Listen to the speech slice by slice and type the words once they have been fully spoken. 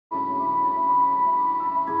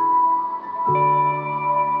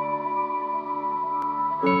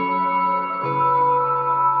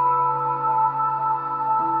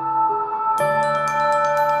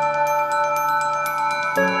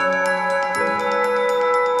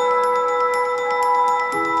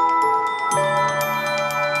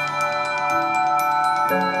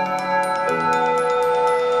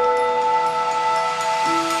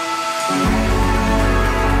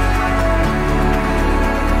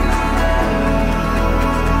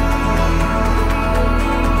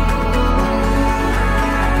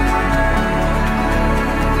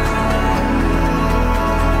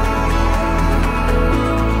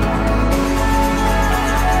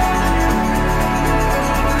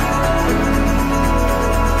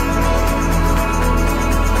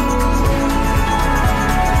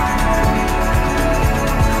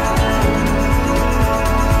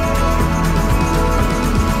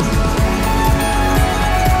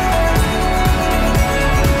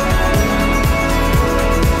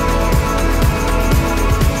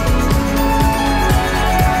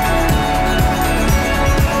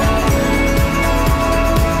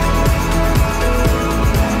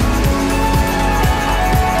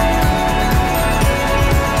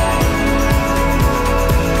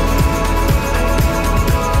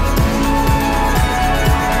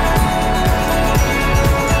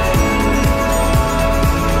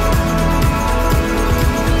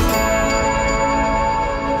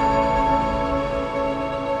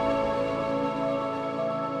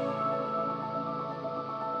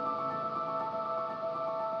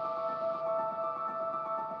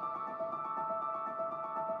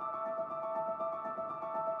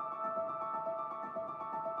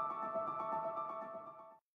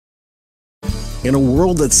In a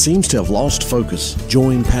world that seems to have lost focus,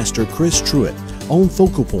 join Pastor Chris Truett on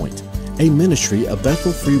Focal Point, a ministry of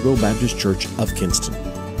Bethel Free Will Baptist Church of Kinston.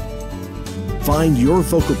 Find your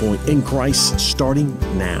focal point in Christ starting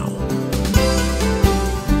now.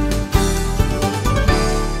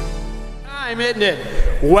 Time, isn't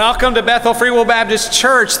it? Welcome to Bethel Free Will Baptist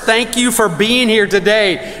Church. Thank you for being here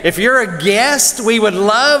today. If you're a guest, we would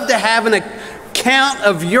love to have an account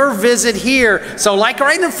of your visit here. So like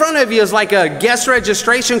right in front of you is like a guest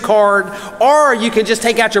registration card, or you can just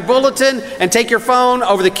take out your bulletin and take your phone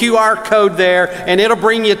over the QR code there, and it'll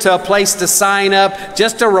bring you to a place to sign up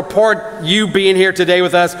just to report you being here today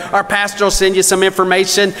with us. Our pastor will send you some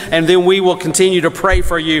information, and then we will continue to pray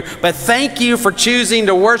for you. But thank you for choosing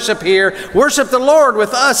to worship here. Worship the Lord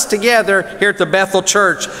with us together here at the Bethel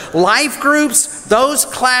Church. Life groups, those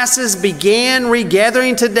classes began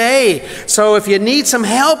regathering today. So if you need some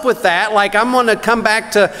help with that, like I'm going to come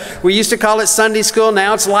back to, we used to call it Sunday school,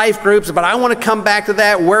 now it's life groups, but I want to come back to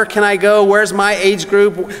that. Where can I go? Where's my age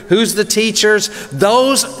group? Who's the teachers?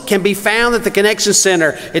 Those can be found at the Connection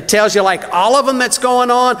Center. It tells you like all of them that's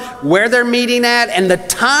going on, where they're meeting at, and the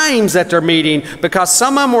times that they're meeting, because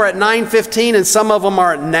some of them were at 9:15 and some of them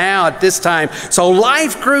are now at this time. So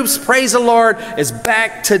life groups, praise the Lord, is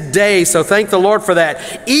back today. So thank the Lord for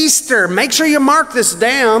that. Easter, make sure you mark this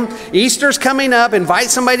down. Easter's coming up. Invite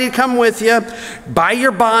somebody to come with you. Buy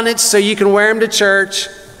your bonnets so you can wear them to church.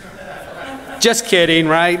 Just kidding,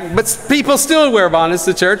 right? But people still wear bonnets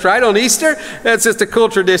to church, right? On Easter, that's just a cool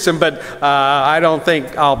tradition, but I don't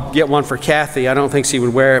think I'll get one for Kathy. I don't think she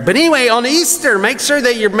would wear it. But anyway, on Easter, make sure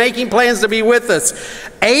that you're making plans to be with us.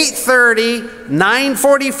 8:30,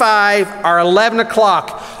 9:45, or 11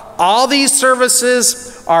 o'clock. All these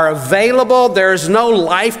services are available. There's no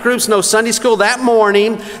life groups, no Sunday school that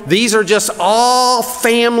morning. These are just all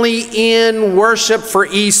family in worship for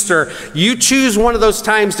Easter. You choose one of those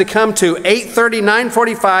times to come to, 8:30,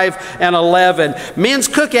 9:45, and 11. Men's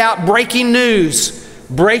Cookout, breaking news.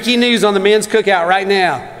 Breaking news on the Men's Cookout right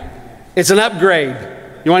now. It's an upgrade.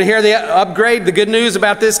 You want to hear the upgrade, the good news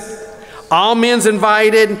about this? All men's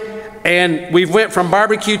invited, and we've went from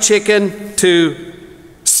barbecue chicken to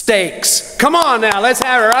steaks. Come on now, let's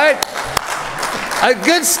have it, right? A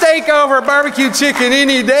good steak over barbecue chicken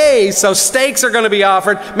any day. So steaks are going to be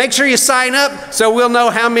offered. Make sure you sign up so we'll know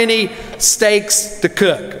how many steaks to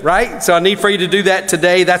cook, right? So I need for you to do that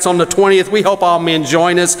today. That's on the 20th. We hope all men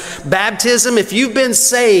join us. Baptism, if you've been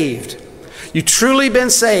saved, you've truly been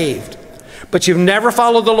saved, but you've never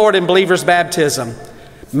followed the Lord in believer's baptism,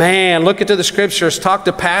 man, look into the scriptures, talk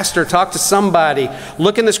to pastor, talk to somebody,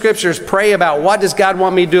 look in the scriptures, pray about what does God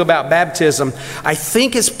want me to do about baptism. I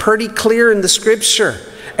think it's pretty clear in the scripture.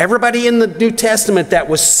 Everybody in the New Testament that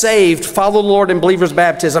was saved followed the Lord in believer's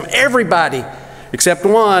baptism. Everybody except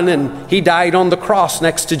one, and he died on the cross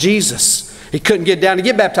next to Jesus. He couldn't get down to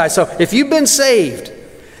get baptized. So if you've been saved,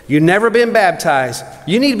 you've never been baptized,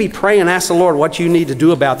 you need to be praying and ask the Lord what you need to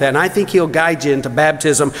do about that. And I think he'll guide you into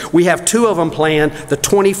baptism. We have two of them planned, the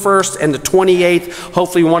 21st and the 28th.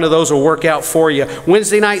 Hopefully one of those will work out for you.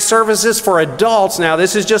 Wednesday night services for adults. Now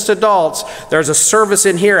this is just adults. There's a service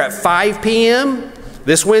in here at 5 p.m.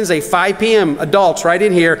 This Wednesday, 5 p.m., adults right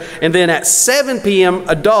in here. And then at 7 p.m.,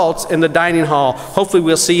 adults in the dining hall. Hopefully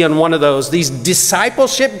we'll see you in one of those. These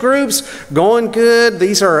discipleship groups, going good.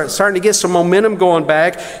 These are starting to get some momentum going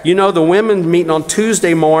back. You know, the women meeting on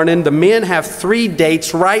Tuesday morning. The men have 3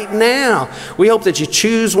 dates right now. We hope that you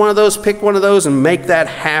choose one of those, pick one of those, and make that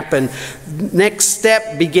happen. Next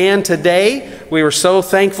Step began today. We were so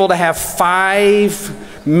thankful to have 5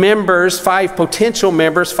 members, 5 potential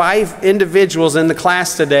members, 5 individuals in the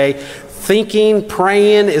class today thinking,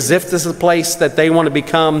 praying as if this is a place that they want to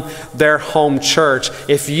become their home church.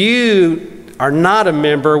 If you are not a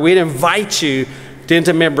member, we'd invite you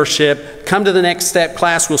into membership. Come to the Next Step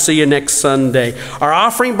class. We'll see you next Sunday. Our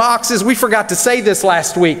offering boxes, we forgot to say this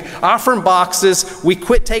last week. Offering boxes, we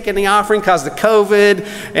quit taking the offering because of COVID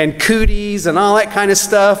and cooties and all that kind of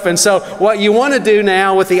stuff. And so what you want to do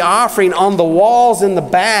now with the offering, on the walls in the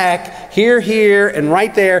back, here, and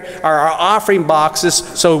right there are our offering boxes.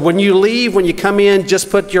 So when you leave, when you come in, just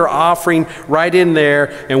put your offering right in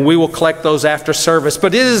there, and we will collect those after service.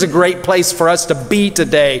 But it is a great place for us to be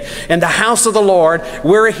today. In the house of the Lord,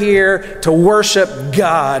 we're here to worship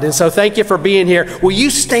God. And so thank you for being here. Will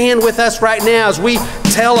you stand with us right now as we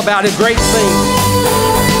tell about a great thing?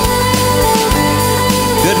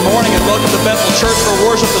 Good morning and welcome to Bethel Church for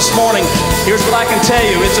worship this morning. Here's what I can tell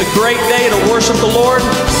you. It's a great day to worship the Lord,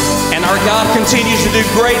 and our God continues to do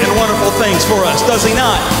great and wonderful things for us, does he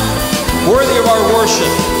not? Worthy of our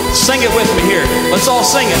worship Sing it with me here. Let's all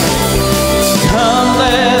sing it. Come,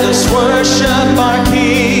 let us worship our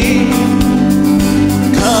King.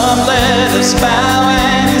 Come, let us bow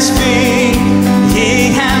at His feet.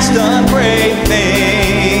 He has done great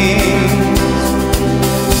things.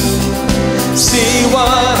 See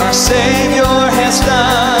what our Savior has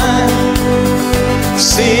done.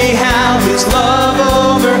 See how His love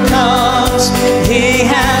overcomes. He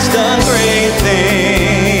has done great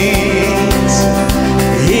things.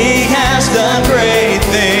 He has done great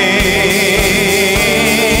things.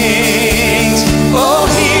 Oh,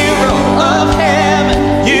 hero of heaven,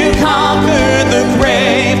 you conquered the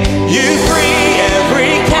grave. You free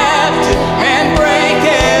every captive and break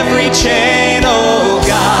every chain. Oh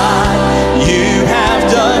God, you have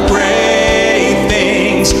done great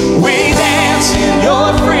things. We dance in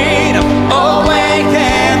your freedom, awake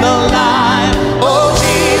and alive. Oh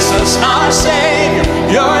Jesus, our Savior,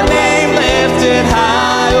 your name lifted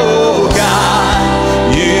high. Oh God,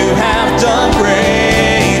 you have done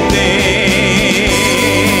great things.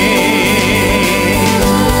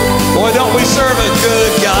 Boy, don't we serve a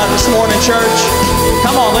good God this morning, church?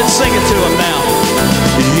 Come on, let's sing it to Him now.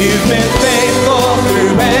 You've been faithful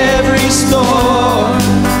through every storm.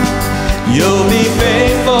 You'll be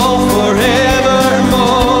faithful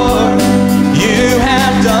forevermore. You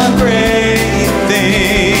have done great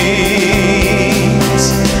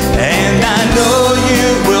things, and I know you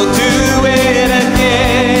will do it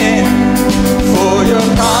again. For your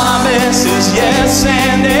promise is yes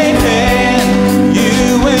and amen.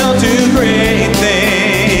 You will do great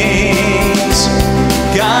things.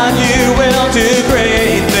 God, you will do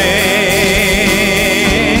great things.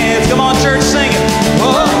 Come on, church, sing it.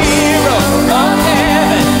 Oh, hero of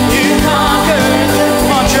heaven, you conquered the,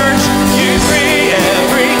 come on, church, you free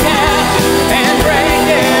every captive and break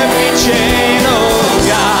every chain. Oh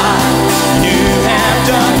God, you have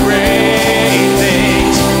done great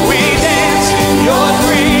things. We dance in your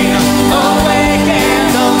freedom, awake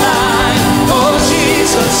and alive. Oh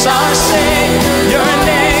Jesus, our Savior, your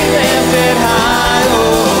name lifted high.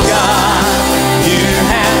 Oh God, you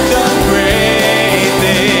have done great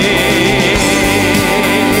things.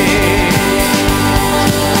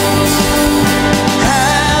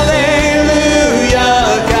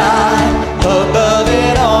 Hallelujah, God, above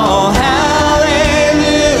it all.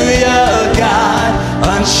 Hallelujah, God,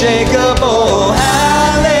 unshakable.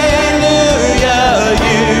 Hallelujah,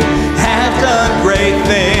 you have done great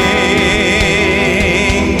things.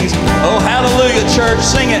 Oh, hallelujah, church,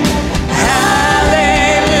 sing it. Hallelujah,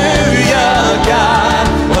 God,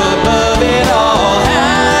 above it all.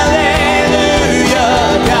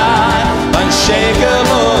 Hallelujah, God,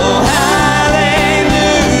 unshakable. Hallelujah,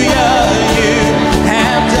 you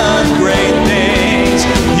have done great things.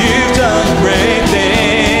 You've done great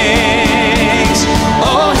things.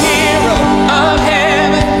 Oh, hero of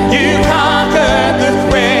heaven, you conquered the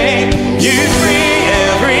grave. You free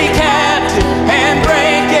every captive and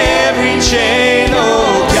break every chain.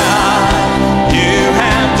 Oh God, you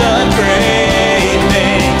have done great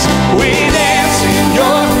things. We dance in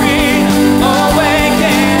your freedom, awake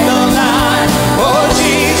and alive. Oh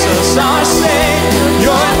Jesus, our Savior,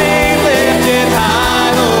 your name lifted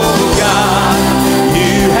high. Oh God,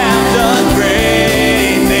 you have done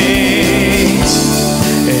great things.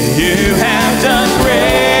 You have done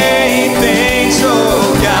great things.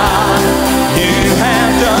 Oh God, you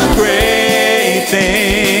have done great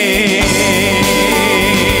things.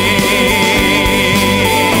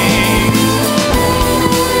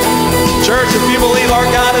 Church, if you believe our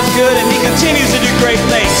God is good and He continues to do great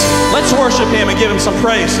things, let's worship Him and give Him some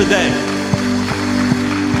praise today.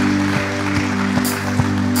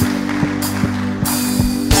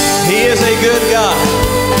 He is a good God.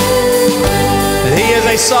 He is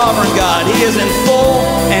a sovereign God. He is in full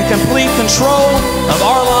and complete control of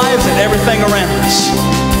our lives and everything around us.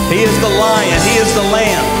 He is the Lion. He is the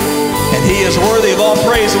Lamb. And He is worthy of all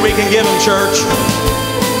praise that we can give Him, church.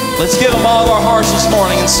 Let's give Him all of our hearts this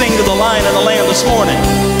morning and sing to the Lion and the Lamb this morning.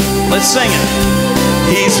 Let's sing it.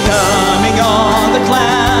 He's coming on the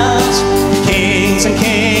clouds. Kings and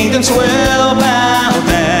kingdoms will bow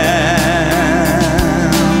down.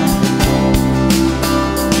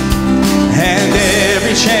 And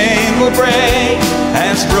every chain will break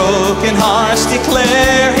as broken hearts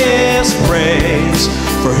declare His praise.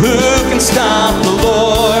 For who can stop the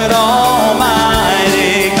Lord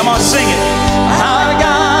Almighty? Come on, sing it. Our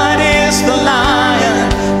God is the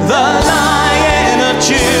Lion of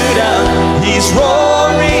Judah. He's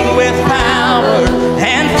roaring with power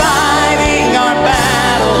and fighting our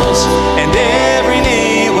battles, and every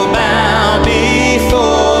knee will bow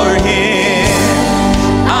before Him.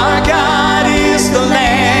 Our God is the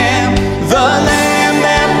Lamb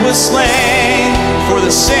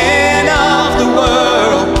the sin of the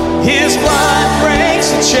world. His blood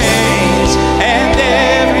breaks the chains, and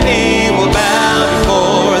every knee will bow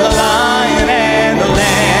before the Lion and the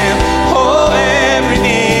Lamb. Oh, every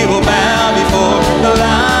knee will bow before the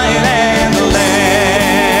Lion and the Lamb.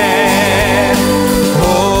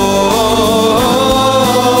 Oh,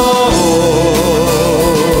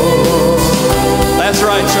 that's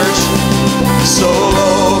right, church. So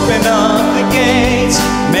open up the gates,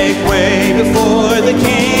 make way before the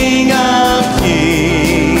King of Kings.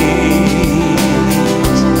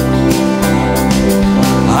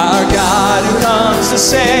 Our God who comes to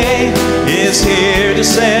save is here to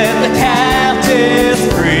set the captive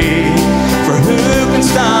free. For who can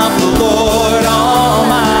stop the Lord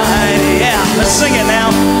Almighty? Yeah, let's sing it now.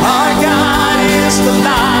 Our God is the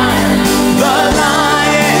Lion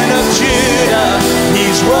of Judah.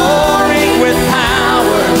 He's roaring with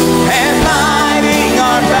power and fighting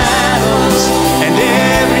our battles, and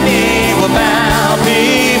every knee will bow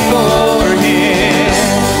before him.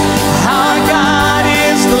 Our God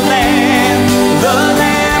is the Lamb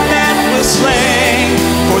that was slain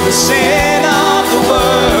for the sin of the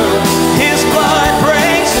world. His blood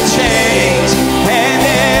breaks the chains, and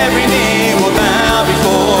every knee will bow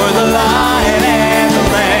before the Lion and the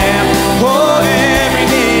Lamb. Oh, every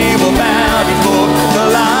knee will bow before the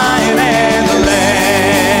Lion and the Lamb.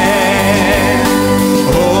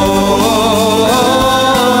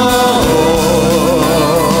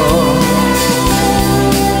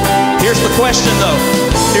 Here's the question, though.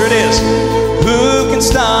 Here it is. Who can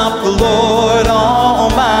stop the Lord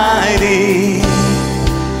Almighty?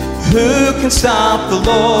 Who can stop the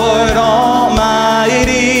Lord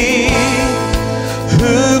Almighty?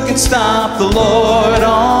 Who can stop the Lord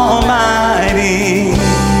Almighty?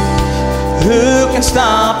 Who can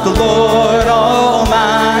stop the Lord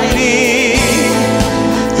Almighty?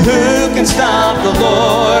 Who can stop the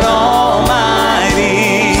Lord Almighty?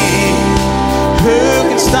 Who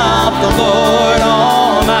can stop the Lord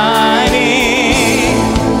Almighty?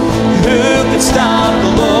 Who can stop the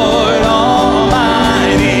Lord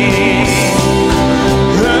Almighty?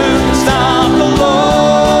 Who can stop the Lord?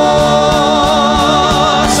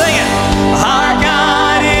 Sing it. Our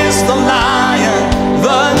God is the Lion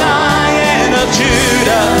of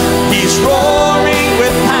Judah. He's roaring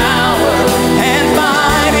with power and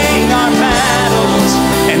fighting our battles,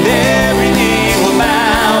 and every knee will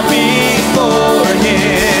bow before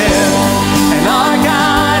him. And our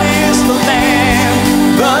God is the Lamb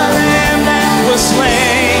that was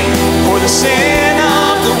slain for the sin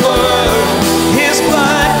of the world. His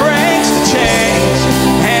blood breaks the chains,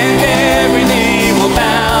 and every knee will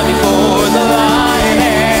bow before the Lion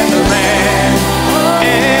and the Lamb.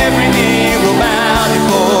 Every knee will bow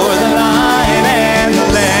before the Lion and the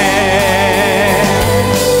Lamb.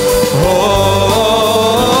 Oh,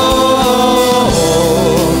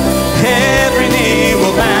 every knee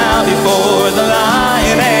will bow before the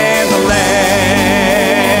Lion and the Lamb.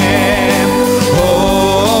 Oh,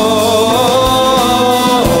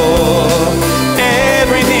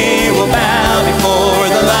 every knee will bow before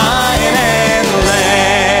the Lion and the Lamb.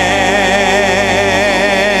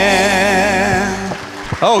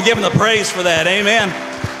 Oh, give him the praise for that. Amen.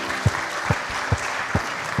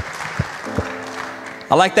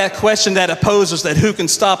 I like that question that opposes that who can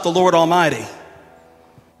stop the Lord Almighty?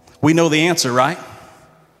 We know the answer, right?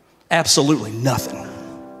 Absolutely nothing.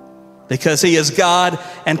 Because he is God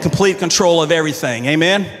and complete control of everything.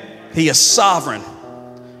 Amen? He is sovereign.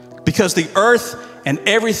 Because the earth and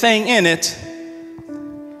everything in it,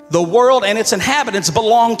 the world and its inhabitants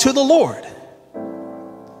belong to the Lord.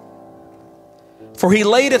 For he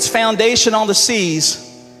laid its foundation on the seas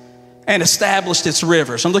and established its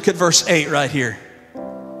rivers. And look at verse 8 right here.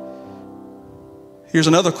 Here's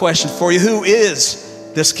another question for you. Who is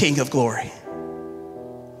this King of glory?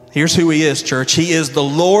 Here's who he is, church. He is the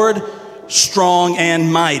Lord, strong and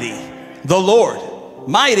mighty. The Lord,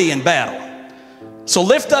 mighty in battle. So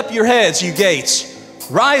lift up your heads, you gates.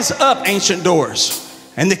 Rise up, ancient doors,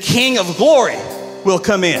 and the King of glory will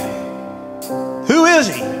come in. Who is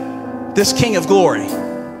he? This King of glory.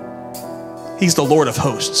 He's the Lord of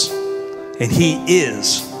hosts, and he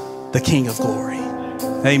is the King of glory.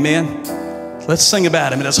 Amen. Let's sing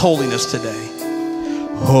about him in his holiness today.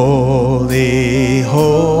 Holy,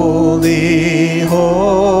 holy,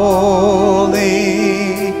 holy,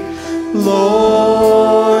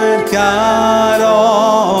 Lord God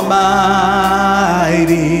Almighty.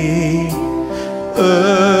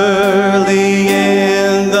 Early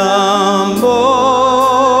in the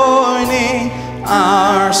morning,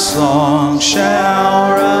 our song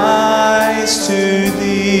shall rise to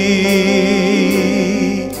thee.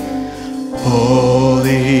 Holy,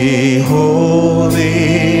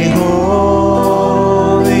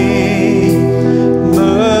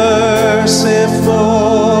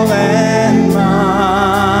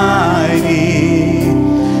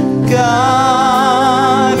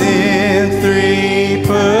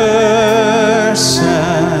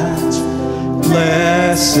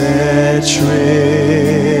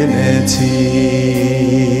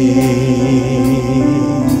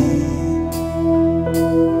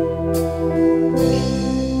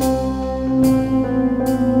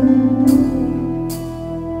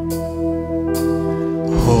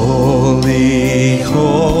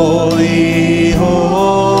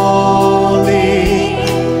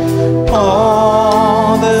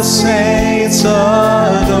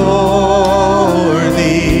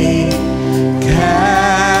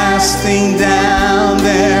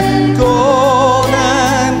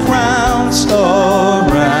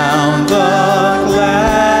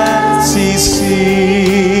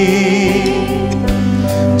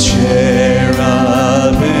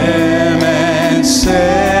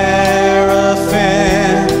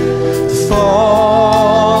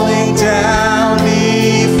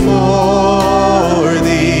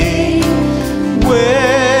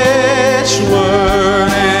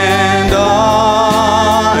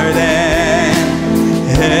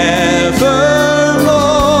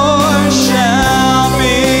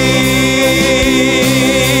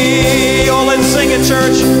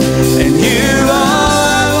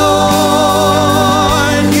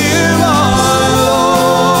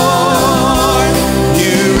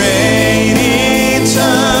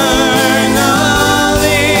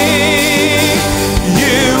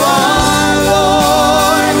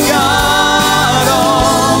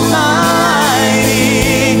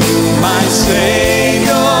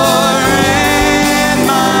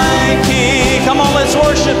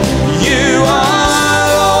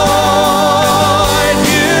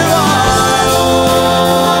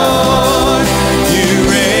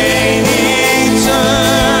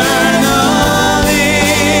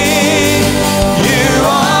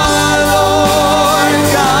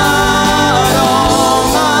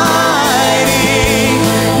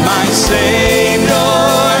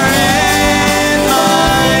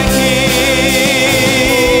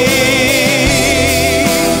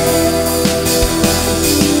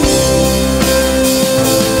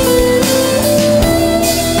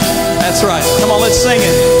 sing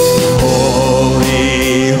it.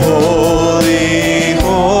 Holy, holy,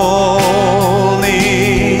 holy,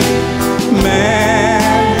 man.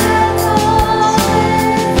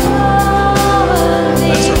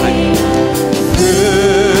 That's right.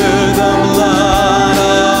 Through the blood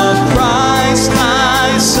of Christ, my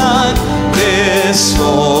Son, this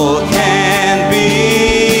soul can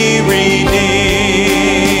be redeemed.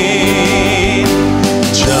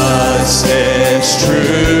 Justice,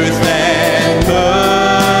 truth, and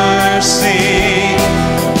mercy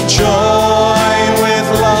join with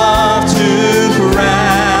love to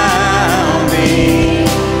crown thee,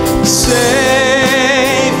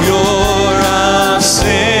 Savior of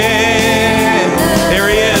sin. There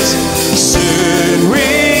he is, soon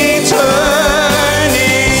returning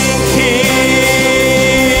King.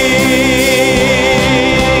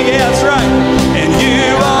 Yeah, that's right. And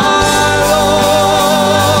you are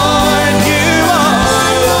Lord, you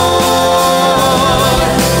are Lord,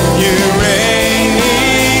 you reign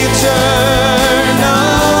eternally.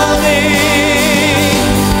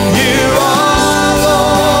 You are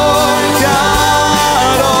Lord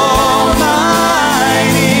God Almighty,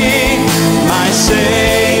 my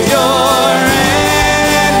Savior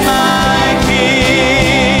and my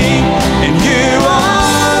King. And you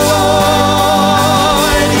are Lord,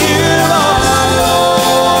 you are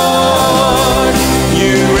Lord,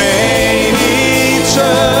 you reign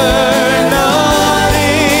eternally.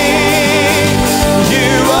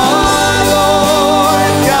 You are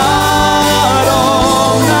Lord God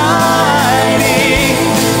Almighty,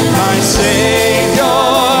 my Savior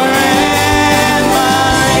and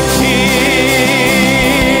my King.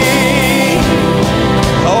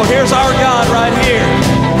 Oh, here's our God right here.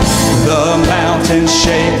 The mountains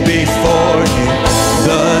shake before you,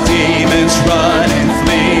 the demons run and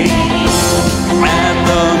flee. At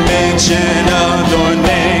the mention of your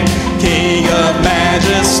name, King of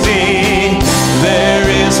majesty, there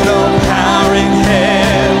is no power in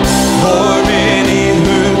hell or any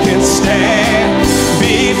who can stand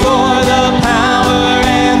before the power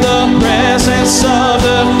and the presence of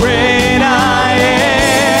the great I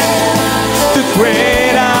am. The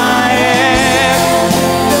great I am,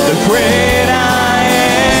 the great I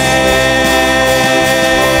am,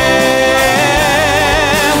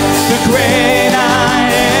 the great I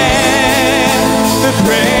am, the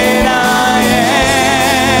great I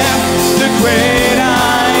am, the great I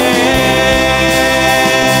am.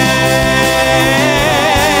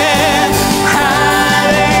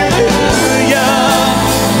 Hallelujah,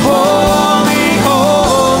 holy,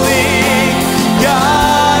 holy,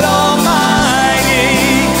 God Almighty,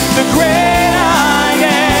 the great I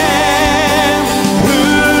am, who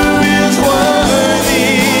is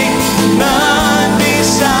worthy, none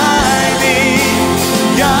beside thee,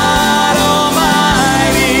 God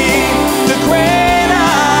Almighty, the great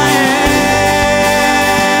I am,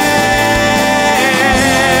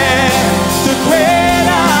 the great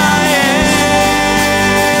I am,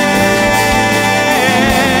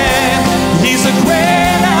 he's the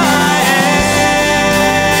great I am,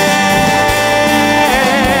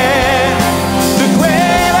 the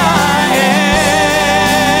great I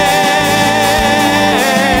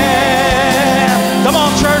am. Come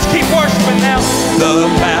on, church, keep worshiping now. The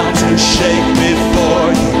mountains shake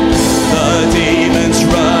before you, the demons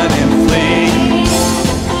run and flee.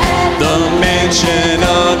 The mention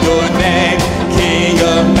of your name, King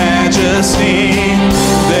of majesty,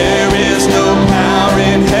 there is no power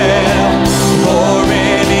in hell or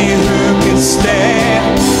any who can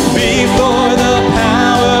stand before the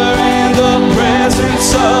power and the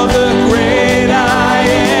presence of the great I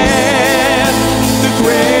am, the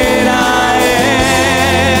great I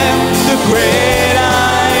am, the great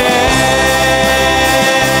I am.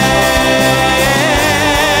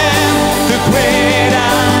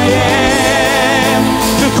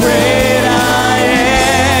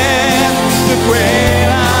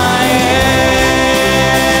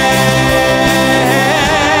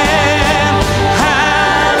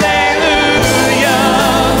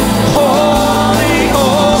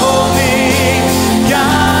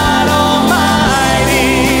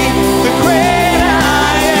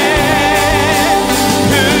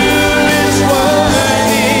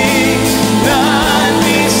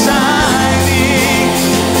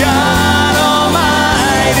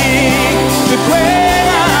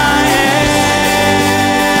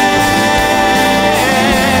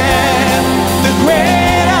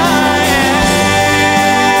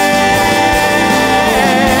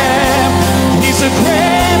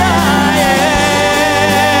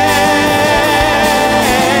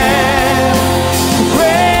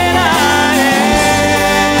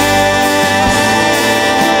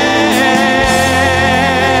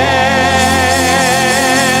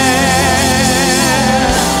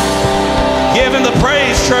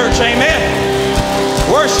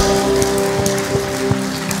 Worship.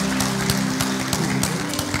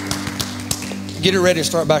 Get it ready to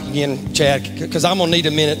start back again, Chad, because I'm going to need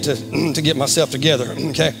a minute to get myself together,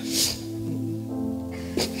 okay?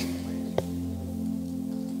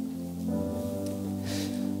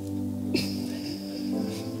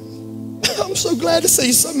 I'm so glad to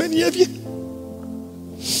see so many of you,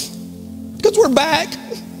 because we're back.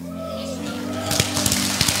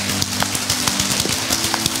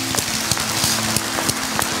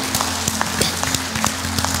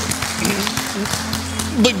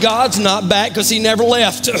 But God's not back because he never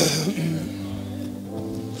left.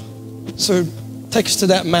 So take us to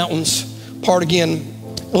that mountains part again.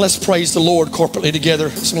 And let's praise the Lord corporately together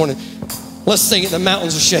this morning. Let's sing it. The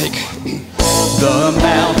mountains will shake. The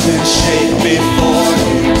mountains shake before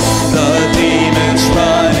you. The demons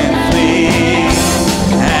run and flee.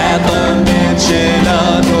 At the mention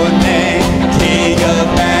of your name, King of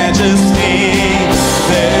majesty,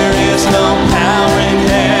 there is no power in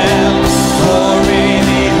hell or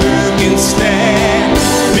any who can stand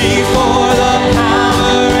before the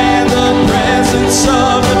power and the presence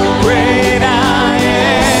of the great I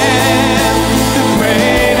am. The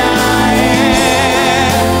great I am.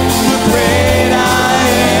 The great I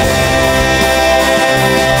am.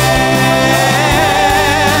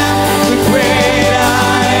 The great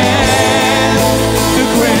I am. The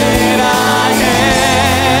great I am.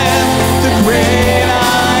 The great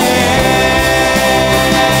I am.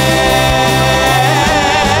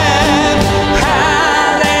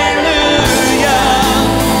 Hallelujah.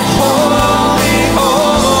 Holy,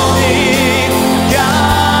 holy,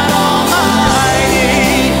 God Almighty,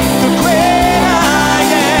 the great I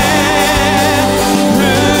am.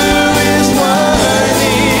 Who is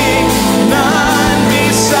worthy? None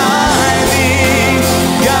beside thee.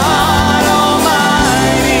 God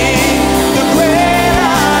Almighty, the great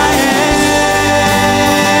I am.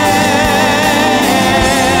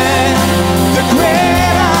 The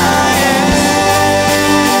great I am. The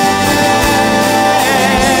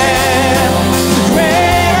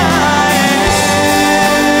great I am.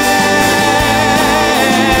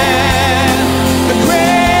 The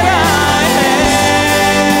great I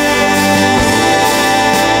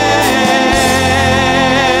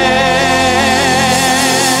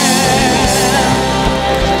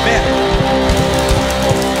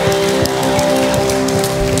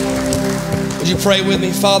Would you pray with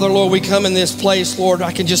me? Father, Lord, we come in this place, Lord.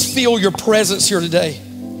 I can just feel your presence here today.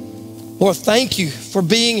 Lord, thank you for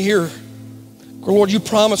being here. Lord, you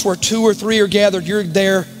promised where 2 or 3 are gathered, you're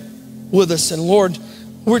there with us. And Lord,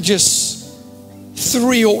 we're just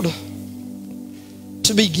thrilled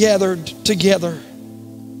to be gathered together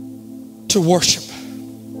to worship.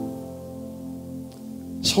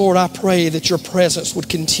 So Lord, I pray that your presence would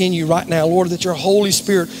continue right now. Lord, that your Holy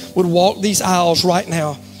Spirit would walk these aisles right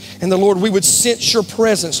now. And the Lord, we would sense your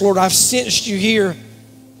presence. Lord, I've sensed you here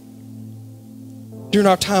during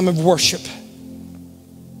our time of worship.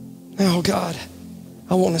 Now, God,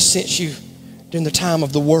 I want to sense you during the time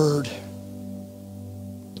of the word.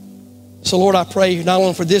 So Lord, I pray not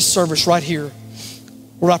only for this service right here,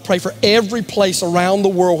 Lord, I pray for every place around the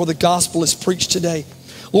world where the gospel is preached today.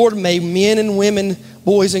 Lord, may men and women,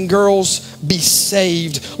 boys and girls be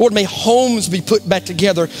saved. Lord, may homes be put back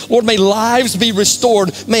together. Lord, may lives be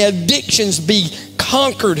restored. May addictions be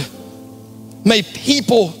conquered. May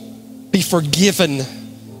people be forgiven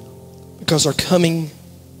because they're coming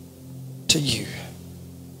to you.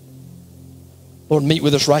 Lord, meet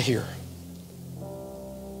with us right here.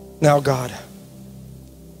 Now, God,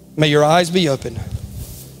 may your eyes be open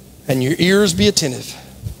and your ears be attentive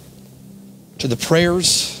to the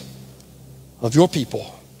prayers of your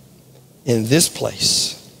people in this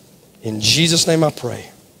place. In Jesus' name I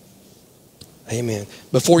pray. Amen.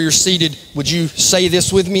 Before you're seated, would you say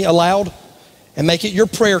this with me aloud and make it your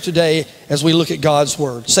prayer today as we look at God's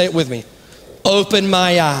word? Say it with me. Open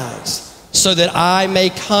my eyes so that I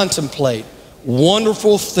may contemplate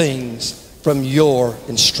wonderful things from your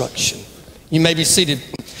instruction. You may be seated.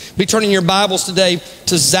 Be turning your Bibles today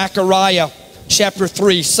to Zechariah chapter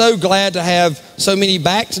 3. So glad to have so many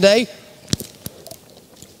back today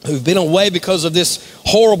who've been away because of this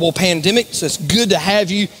horrible pandemic. So it's good to have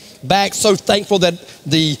you back. So thankful that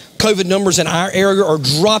the COVID numbers in our area are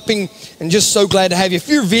dropping, and just so glad to have you. If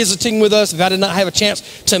you're visiting with us, if I did not have a chance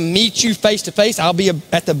to meet you face to face, I'll be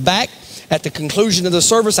at the back at the conclusion of the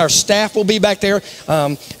service. Our staff will be back there.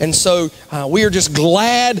 And so we are just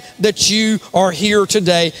glad that you are here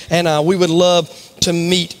today, and we would love to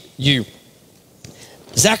meet you.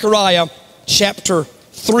 Zechariah chapter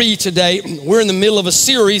 3 today. We're in the middle of a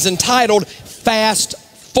series entitled Fast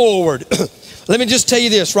Forward. Let me just tell you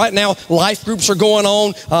this. Right now, life groups are going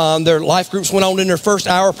on. Their life groups went on in their first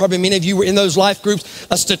hour. Probably many of you were in those life groups.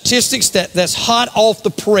 Statistics that's hot off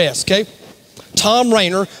the press, okay? Tom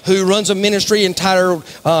Rayner, who runs a ministry entitled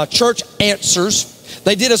Church Answers,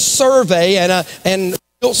 they did a survey and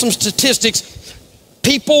built some statistics.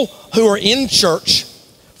 People who are in church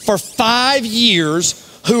for 5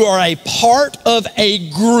 years who are a part of a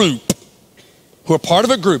group, a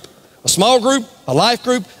small group, a life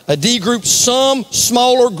group, a D group, some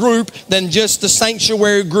smaller group than just the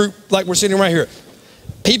sanctuary group like we're sitting right here.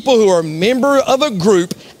 People who are a member of a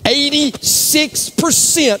group,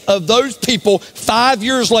 86% of those people 5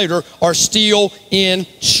 years later are still in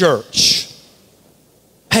church.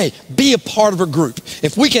 Hey, be a part of a group.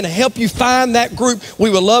 If we can help you find that group, we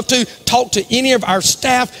would love to. Talk to any of our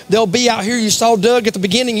staff. They'll be out here. You saw Doug at the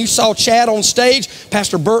beginning. You saw Chad on stage.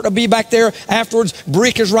 Pastor Burt will be back there afterwards.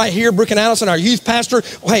 Brick is right here. Brick and Allison, our youth pastor.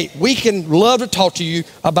 Hey, we can love to talk to you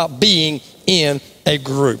about being in a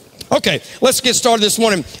group. Okay, let's get started this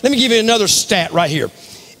morning. Let me give you another stat right here.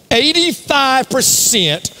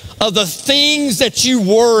 85% of the things that you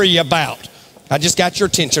worry about, I just got your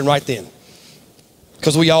attention right then,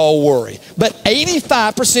 because we all worry. But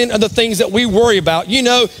 85% of the things that we worry about,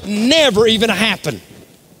 never even happen.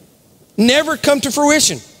 Never come to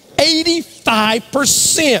fruition.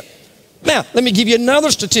 85%. Now, let me give you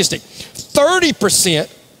another statistic. 30%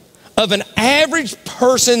 of an average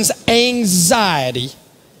person's anxiety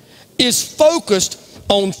is focused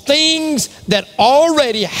on things that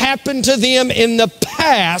already happened to them in the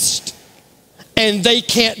past and they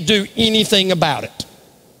can't do anything about it.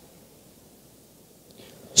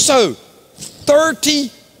 So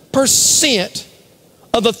 30%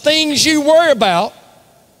 of the things you worry about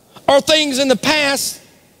are things in the past.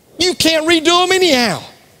 You can't redo them anyhow.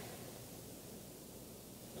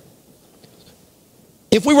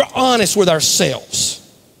 If we were honest with ourselves,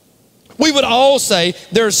 we would all say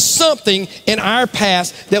there's something in our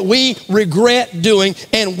past that we regret doing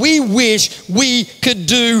and we wish we could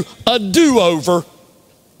do a do-over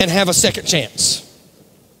and have a second chance.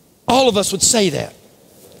 All of us would say that.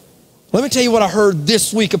 Let me tell you what I heard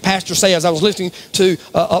this week a pastor say as I was listening to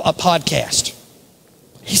a podcast.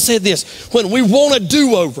 He said this: when we want a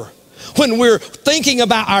do-over, when we're thinking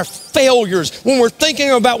about our failures, when we're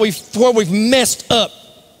thinking about where we've messed up,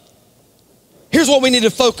 here's what we need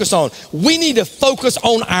to focus on. We need to focus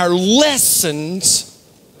on our lessons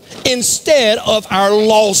instead of our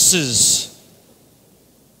losses.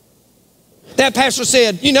 That pastor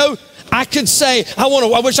said, I could say, I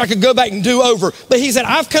wish I could go back and do over. But he said,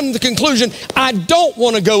 I've come to the conclusion, I don't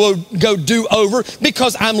want to go do over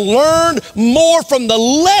because I'm learned more from the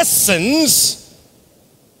lessons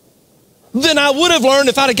than I would have learned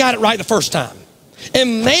if I'd have got it right the first time.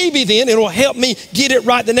 And maybe then it'll help me get it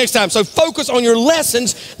right the next time. So focus on your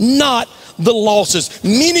lessons, not the losses.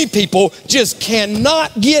 Many people just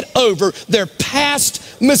cannot get over their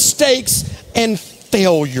past mistakes and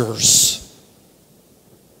failures.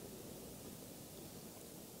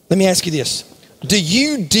 Let me ask you this. Do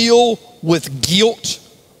you deal with guilt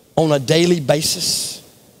on a daily basis?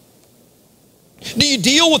 Do you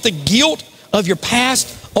deal with the guilt of your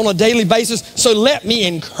past on a daily basis? So let me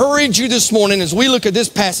encourage you this morning as we look at this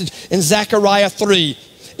passage in Zechariah 3.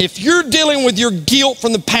 If you're dealing with your guilt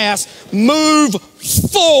from the past, move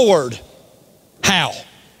forward. How?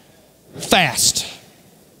 Fast.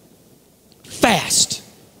 Fast.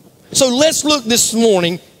 So let's look this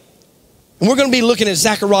morning. And we're going to be looking at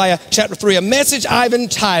Zechariah chapter 3, a message I've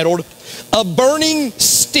entitled, A Burning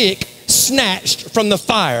Stick Snatched from the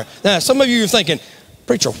Fire. Now, some of you are thinking,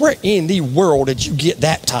 preacher, where in the world did you get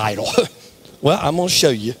that title? Well, I'm going to show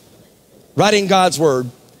you. Right in God's Word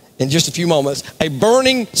in just a few moments. A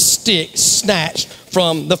burning stick snatched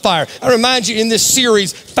from the fire. I remind you in this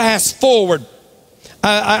series, Fast Forward,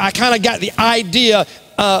 I kind of got the idea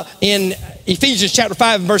in Ephesians chapter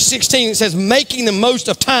 5 and verse 16. It says, making the most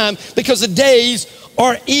of time because the days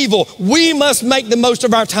are evil. We must make the most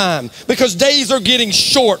of our time because days are getting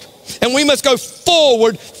short and we must go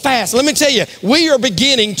forward fast. Let me tell you, we are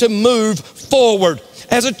beginning to move forward.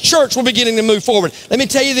 As a church, we're beginning to move forward. Let me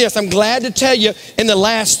tell you this. I'm glad to tell you in the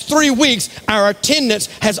last 3 weeks, our attendance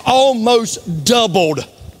has almost doubled.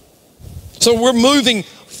 So we're moving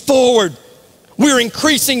forward. We're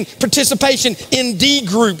increasing participation in D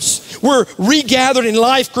groups. We're regathered in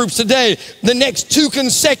life groups today. The next 2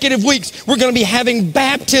 consecutive weeks, we're going to be having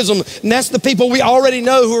baptism. And that's the people we already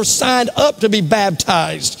know who are signed up to be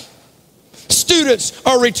baptized. Students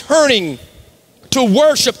are returning to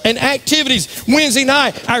worship and activities. Wednesday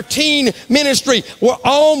night, our teen ministry, we're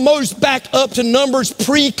almost back up to numbers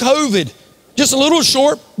pre-COVID. Just a little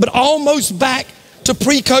short, but almost back to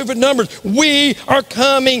pre-COVID numbers. We are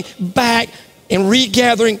coming back and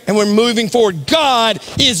regathering, and we're moving forward. God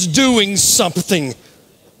is doing something.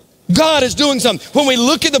 God is doing something. When we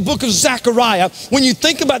look at the book of Zechariah, when you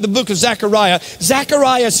think about the book of Zechariah,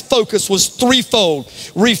 Zechariah's focus was threefold: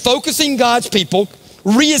 refocusing God's people,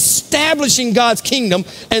 reestablishing God's kingdom,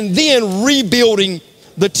 and then rebuilding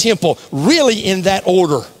the temple, really in that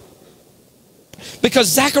order. Because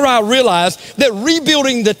Zechariah realized that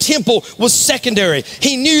rebuilding the temple was secondary.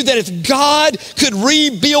 He knew that if God could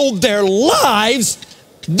rebuild their lives,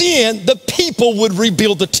 then the people would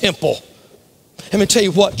rebuild the temple. Let me tell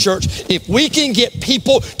you what, church, if we can get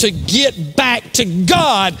people to get back to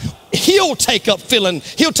God, He'll take care of filling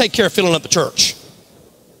up the church.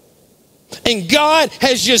 And God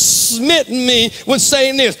has just smitten me with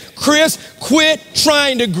saying this: Chris, quit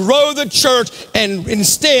trying to grow the church and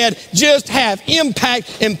instead just have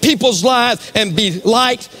impact in people's lives and be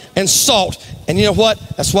light and salt. And you know what?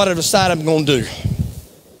 That's what I decided I'm going to do.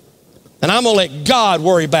 And I'm going to let God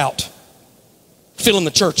worry about filling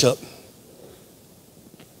the church up.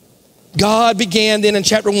 God began then in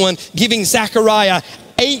chapter 1 giving Zechariah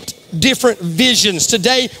 8 different visions.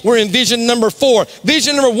 Today we're in vision number 4.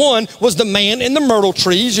 Vision number 1 was the man in the myrtle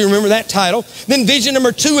trees. You remember that title. Then vision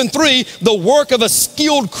number 2 and 3, the work of a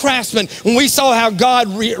skilled craftsman. When we saw how God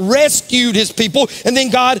rescued his people, and then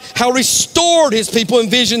God how restored his people in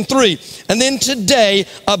vision 3. And then today,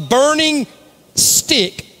 a burning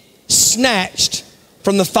stick snatched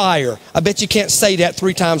from the fire. I bet you can't say that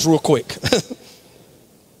 3 times real quick.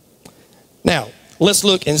 Now, let's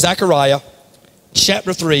look in Zechariah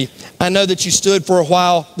chapter 3. I know that you stood for a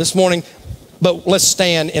while this morning, but let's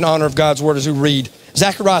stand in honor of God's word as we read.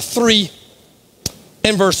 Zechariah 3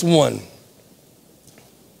 and verse 1.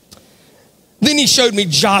 Then he showed me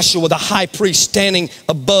Joshua, the high priest, standing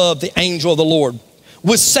above the angel of the Lord,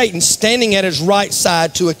 with Satan standing at his right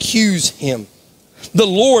side to accuse him. The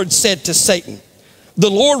Lord said to Satan, "The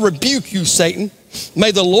Lord rebuke you, Satan. May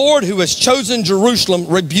the Lord who has chosen Jerusalem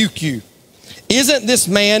rebuke you. Isn't this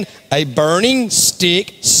man a burning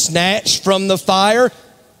stick snatched from the fire?"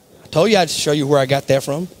 I told you I'd show you where I got that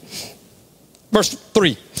from. Verse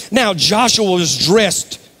 3. Now Joshua was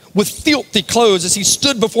dressed with filthy clothes as he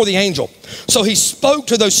stood before the angel. So he spoke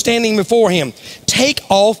to those standing before him, "Take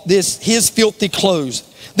off his filthy clothes."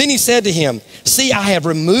 Then he said to him, "See, I have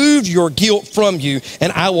removed your guilt from you,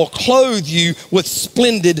 and I will clothe you with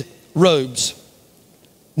splendid robes."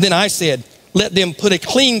 Then I said, "Let them put a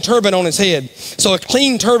clean turban on his head." So a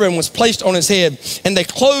clean turban was placed on his head, and they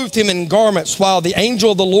clothed him in garments while the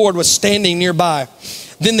angel of the Lord was standing nearby.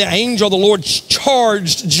 Then the angel of the Lord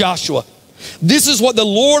charged Joshua, "This is what the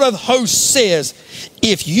Lord of hosts says.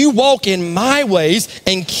 If you walk in my ways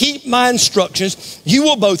and keep my instructions, you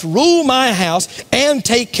will both rule my house and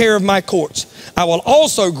take care of my courts. I will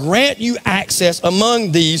also grant you access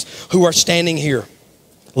among these who are standing here.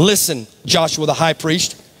 Listen, Joshua the high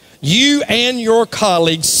priest, you and your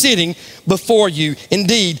colleagues sitting before you.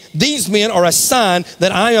 Indeed, these men are a sign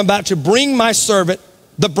that I am about to bring my servant,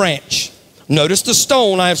 the branch. Notice the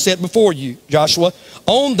stone I have set before you, Joshua.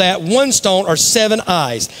 On that one stone are 7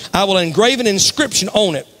 eyes. I will engrave an inscription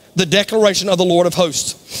on it, the declaration of the Lord of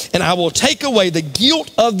hosts. And I will take away the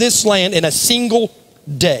guilt of this land in a single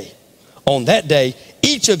day. On that day,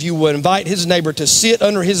 each of you will invite his neighbor to sit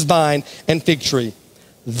under his vine and fig tree.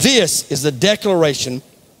 This is the declaration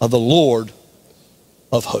of the Lord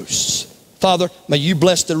of hosts." Father, may you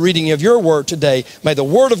bless the reading of your word today. May the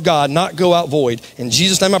word of God not go out void. In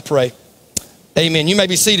Jesus' name I pray. Amen. You may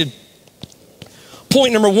be seated.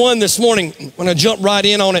 Point number 1 this morning, I'm going to jump right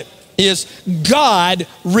in on it, is God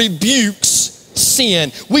rebukes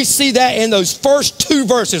sin. We see that in those first 2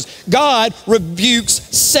 verses. God rebukes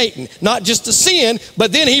Satan. Not just the sin,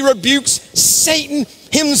 but then he rebukes Satan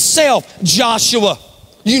himself. Joshua.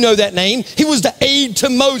 You know that name. He was the aide to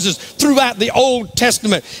Moses throughout the Old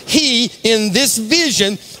Testament. He, in this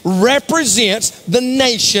vision, represents the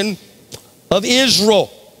nation of Israel.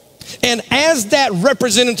 And as that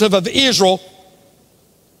representative of Israel,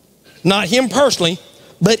 not him personally,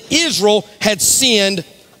 but Israel had sinned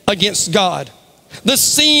against God. The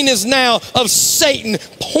scene is now of Satan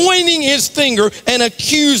pointing his finger and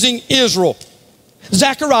accusing Israel.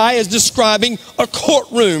 Zechariah is describing a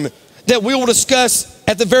courtroom that we will discuss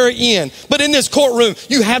at the very end. But in this courtroom,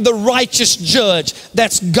 you have the righteous judge,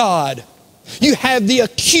 that's God. You have the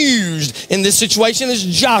accused in this situation is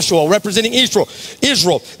Joshua representing Israel.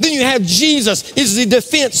 Then you have Jesus is the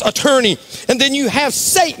defense attorney. And then you have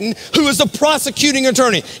Satan who is the prosecuting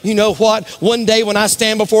attorney. You know what? One day when I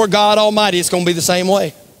stand before God Almighty, it's going to be the same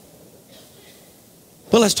way.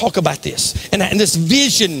 But let's talk about this and this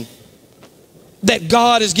vision that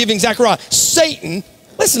God is giving Zechariah. Satan,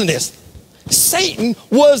 listen to this. Satan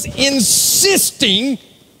was insisting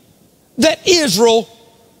that Israel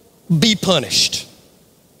be punished.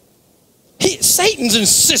 Satan's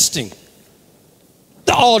insisting.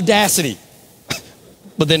 The audacity.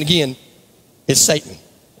 But then again, it's Satan.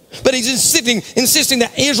 But he's insisting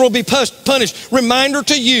that Israel be punished. Reminder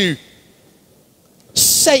to you,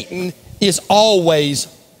 Satan is always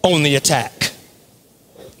on the attack.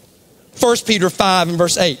 1 Peter 5 and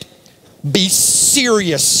verse 8. Be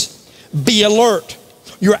serious. Be alert.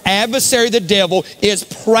 Your adversary, the devil, is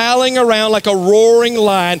prowling around like a roaring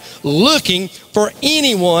lion, looking for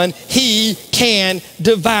anyone he can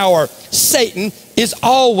devour. Satan is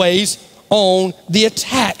always on the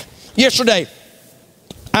attack. Yesterday,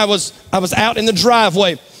 I was out in the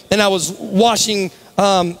driveway and I was washing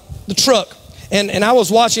the truck. And I was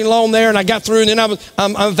washing along there, and I got through, and then I'm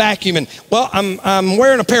vacuuming. Well, I'm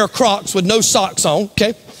wearing a pair of Crocs with no socks on,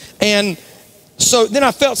 okay? And so then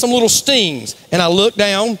I felt some little stings, and I looked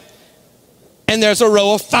down, and there's a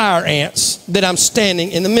row of fire ants that I'm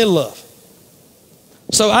standing in the middle of.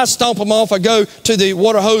 So I stomp them off. I go to the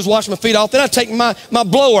water hose, wash my feet off. Then I take my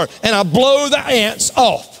blower, and I blow the ants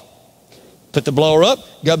off. Put the blower up,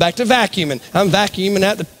 go back to vacuuming. I'm vacuuming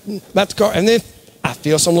out the car, and then I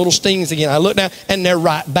feel some little stings again. I look down, and they're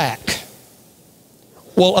right back.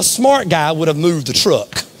 Well, a smart guy would have moved the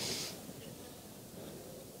truck.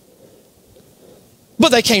 But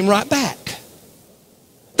they came right back.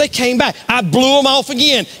 They came back. I blew them off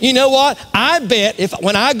again. You know what? I bet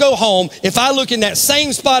when I go home, if I look in that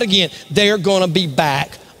same spot again, they're going to be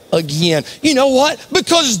back again. You know what?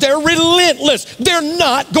 Because they're relentless. They're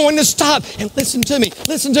not going to stop. And listen to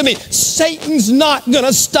me. Satan's not going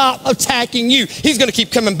to stop attacking you. He's going to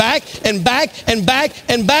keep coming back and back and back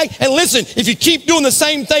and back. And listen, if you keep doing the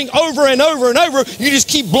same thing over and over and over, you just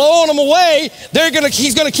keep blowing them away,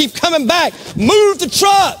 he's going to keep coming back. Move the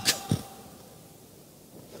truck.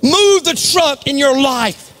 Move the truck in your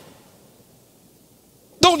life.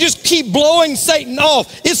 Don't just keep blowing Satan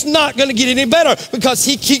off. It's not going to get any better because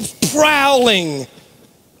he keeps prowling.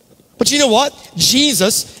 But you know what?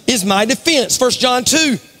 Jesus is my defense. 1 John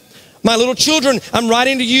 2. My little children, I'm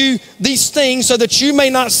writing to you these things so that you may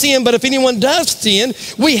not sin. But if anyone does sin,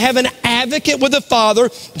 we have an advocate with the Father,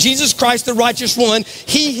 Jesus Christ, the righteous one.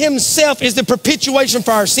 He himself is the propitiation for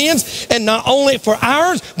our sins, and not only for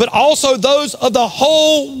ours, but also those of the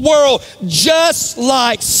whole world. Just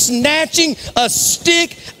like snatching a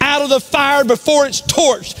stick out of the fire before it's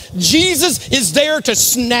torched, Jesus is there to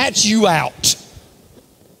snatch you out.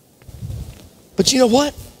 But you know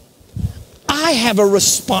what? I have a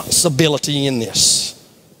responsibility in this.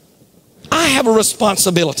 I have a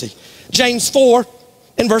responsibility. James 4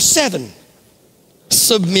 and verse 7.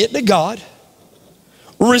 Submit to God,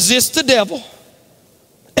 resist the devil,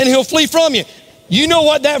 and he'll flee from you. You know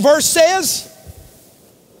what that verse says?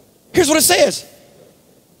 Here's what it says.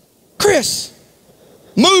 Chris,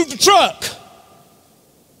 move the truck.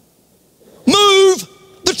 Move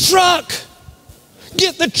the truck.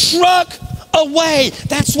 Get the truck away.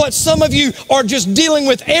 That's what some of you are just dealing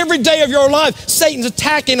with every day of your life. Satan's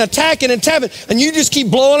attacking, and you just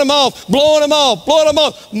keep blowing them off. Move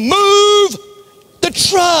the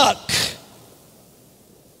truck.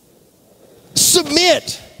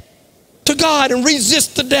 Submit to God and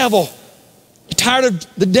resist the devil. You tired of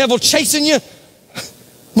the devil chasing you?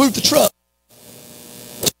 Move the truck.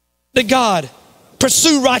 To God.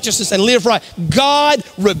 Pursue righteousness and live right. God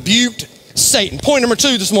rebuked Satan. Point number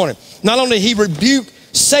 2 this morning. Not only did he rebuke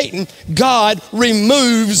Satan, God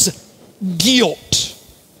removes guilt.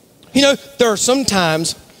 You know, there are some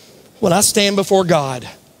times when I stand before God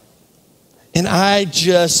and I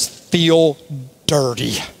just feel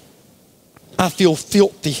dirty. I feel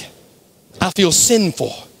filthy. I feel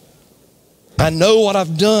sinful. I know what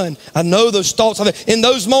I've done. I know those thoughts. In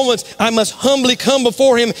those moments, I must humbly come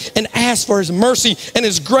before him and ask for his mercy and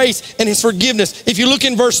his grace and his forgiveness. If you look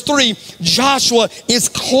in verse 3, Joshua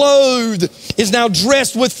is now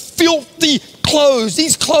dressed with filthy clothes.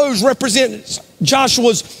 These clothes represent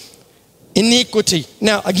Joshua's iniquity.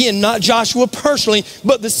 Now, again, not Joshua personally,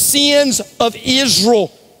 but the sins of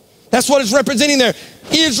Israel. That's what it's representing there.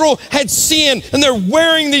 Israel had sinned, and they're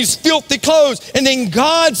wearing these filthy clothes. And then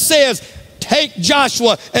God says, take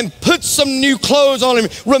Joshua and put some new clothes on him.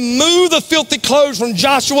 Remove the filthy clothes from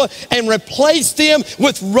Joshua and replace them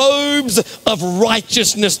with robes of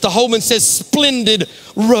righteousness. The Holman says splendid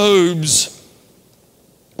robes.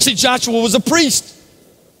 See, Joshua was a priest,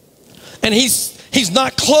 and he's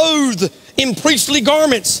not clothed in priestly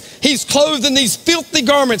garments. He's clothed in these filthy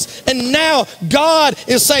garments. And now God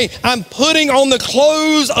is saying, I'm putting on the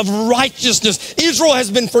clothes of righteousness. Israel has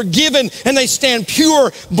been forgiven and they stand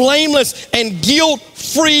pure, blameless, and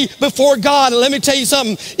guilt-free before God. And let me tell you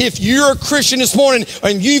something. If you're a Christian this morning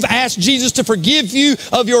and you've asked Jesus to forgive you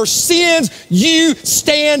of your sins, you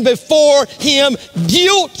stand before him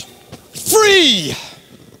guilt-free.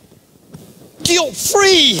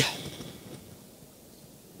 Guilt-free.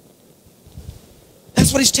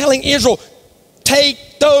 That's what he's telling Israel.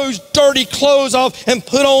 Take those dirty clothes off and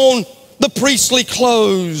put on the priestly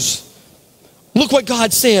clothes. Look what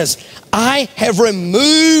God says. I have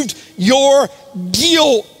removed your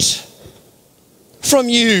guilt from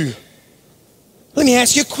you. Let me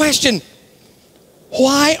ask you a question.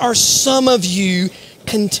 Why are some of you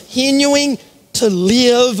continuing to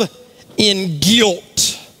live in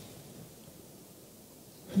guilt?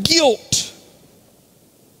 Guilt.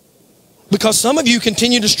 Because some of you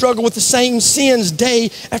continue to struggle with the same sins day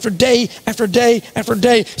after day after day after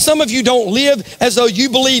day. Some of you don't live as though you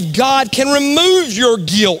believe God can remove your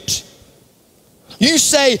guilt. You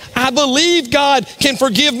say, I believe God can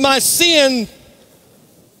forgive my sin,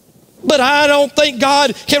 but I don't think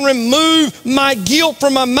God can remove my guilt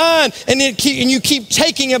from my mind. And you keep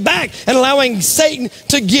taking it back and allowing Satan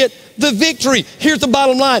to get the victory. Here's the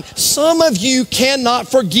bottom line. Some of you cannot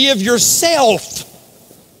forgive yourself.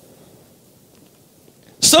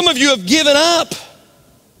 Some of you have given up.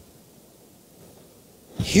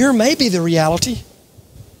 Here may be the reality.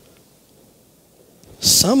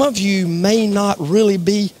 Some of you may not really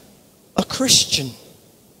be a Christian.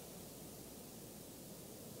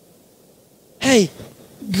 Hey,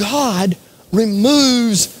 God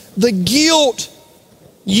removes the guilt.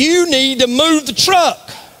 You need to move the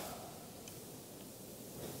truck.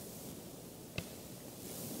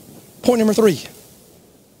 Point number 3.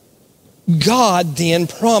 God then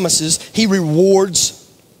promises, he rewards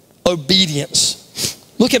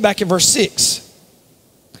obedience. Look back at verse 6.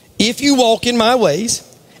 If you walk in my ways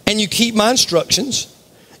and you keep my instructions,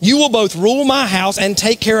 you will both rule my house and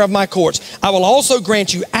take care of my courts. I will also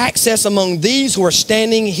grant you access among these who are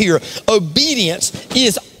standing here. Obedience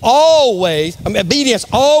always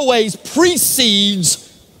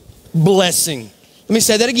precedes blessing. Let me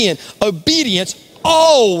say that again. Obedience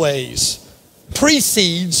always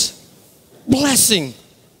precedes blessing.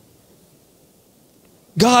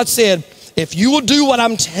 God said, if you will do what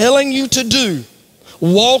I'm telling you to do,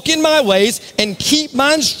 walk in my ways and keep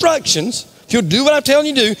my instructions, if you'll do what I'm telling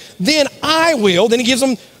you to do, then I will. Then he gives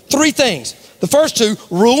them 3 things. The first 2,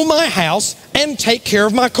 rule my house and take care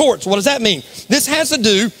of my courts. What does that mean? This has to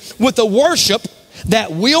do with the worship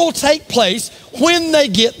that will take place when they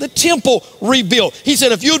get the temple rebuilt. He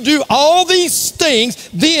said, if you'll do all these things,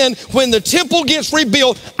 then when the temple gets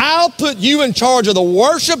rebuilt, I'll put you in charge of the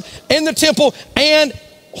worship in the temple and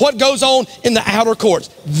what goes on in the outer courts.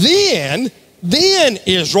 Then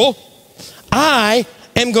Israel, I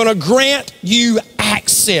am going to grant you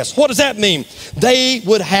access. What does that mean? They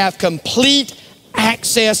would have complete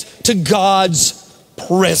access to God's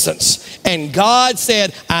presence. And God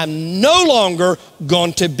said, I'm no longer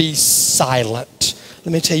going to be silent.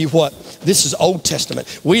 Let me tell you what, this is Old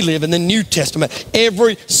Testament. We live in the New Testament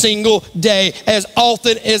every single day, as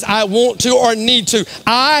often as I want to or need to.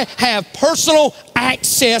 I have personal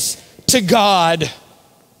access to God.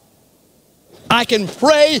 I can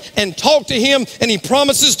pray and talk to him, and he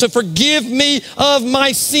promises to forgive me of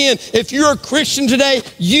my sin. If you're a Christian today,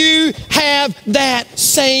 you have that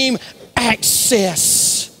same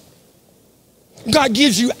access. God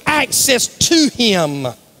gives you access to him.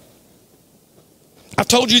 I've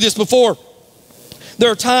told you this before. There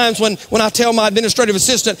are times when I tell my administrative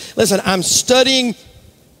assistant, listen, I'm studying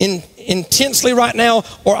intensely right now,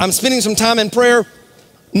 or I'm spending some time in prayer.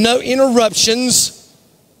 No interruptions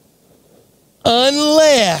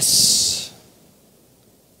unless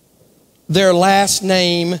their last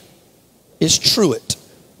name is Truett.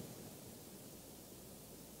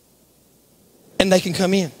 And they can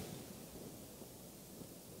come in.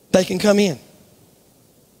 They can come in.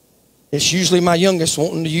 It's usually my youngest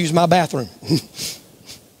wanting to use my bathroom.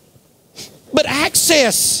 But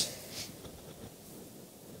access.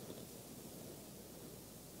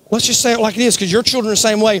 Let's just say it like it is, because your children are the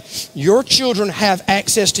same way. Your children have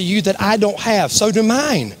access to you that I don't have. So do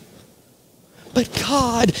mine. But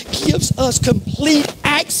God gives us complete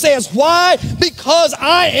access. Why? Because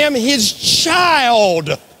I am his child.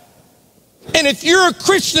 And if you're a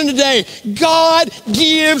Christian today, God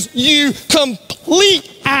gives you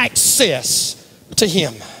complete access to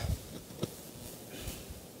him.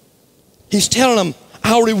 He's telling them,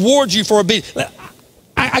 I'll reward you for obedience.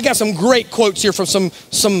 I got some great quotes here from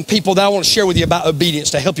some people that I want to share with you about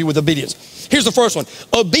obedience to help you with obedience. Here's the first one.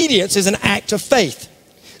 Obedience is an act of faith.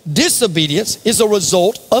 Disobedience is a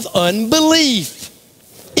result of unbelief.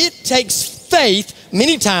 It takes faith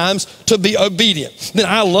many times to be obedient. Then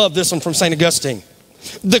I love this one from St. Augustine.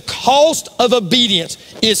 The cost of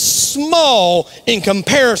obedience is small in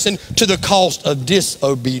comparison to the cost of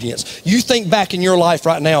disobedience. You think back in your life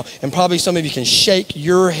right now, and probably some of you can shake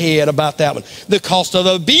your head about that one. The cost of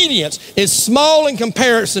obedience is small in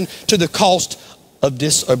comparison to the cost of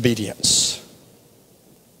disobedience.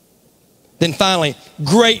 Then finally,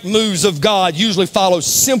 great moves of God usually follow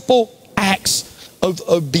simple acts of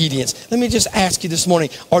obedience. Let me just ask you this morning,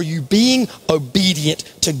 are you being obedient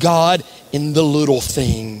to God in the little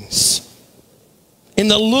things? In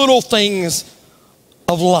the little things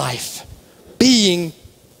of life, being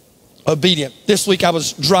obedient. This week I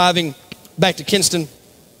was driving back to Kinston,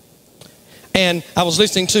 and I was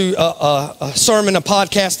listening to a sermon, a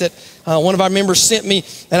podcast that one of our members sent me,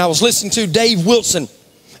 and I was listening to Dave Wilson.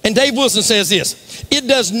 And Dave Wilson says this: it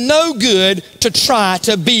does no good to try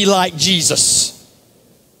to be like Jesus.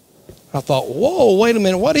 I thought, whoa, wait a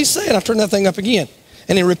minute, what he saying? I turned that thing up again.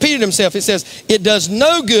 And he repeated himself. It says, it does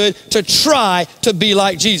no good to try to be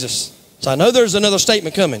like Jesus. So I know there's another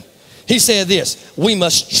statement coming. He said this: we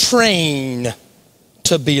must train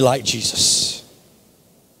to be like Jesus.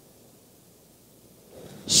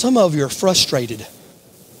 Some of you are frustrated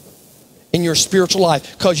in your spiritual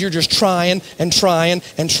life because you're just trying and trying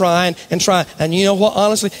and trying and trying. And you know what,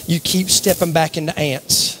 honestly, you keep stepping back into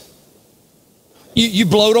ants. You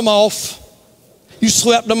blowed them off. You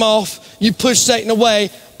swept them off. You pushed Satan away.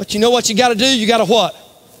 But you know what you got to do? You got to what?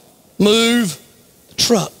 Move the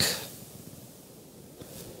truck.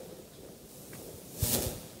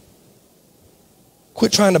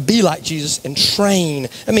 Quit trying to be like Jesus and train.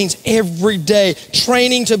 That means every day.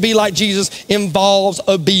 Training to be like Jesus involves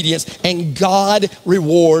obedience, and God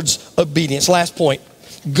rewards obedience. Last point.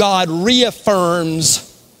 God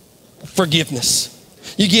reaffirms forgiveness.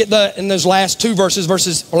 You get that in those last two verses,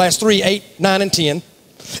 last 3, 8, 9, and 10.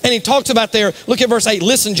 And he talks about there, look at verse 8.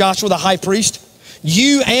 Listen, Joshua, the high priest,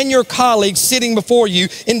 you and your colleagues sitting before you,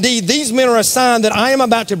 indeed, these men are a sign that I am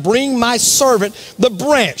about to bring my servant, the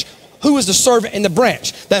branch. Who is the servant and the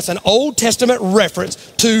branch? That's an Old Testament reference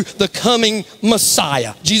to the coming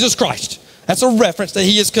Messiah, Jesus Christ. That's a reference that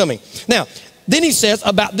he is coming. Now, then he says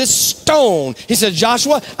about this stone, he says,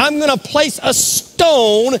 Joshua, I'm going to place a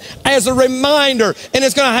stone as a reminder, and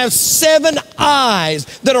it's going to have 7 eyes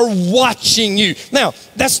that are watching you. Now,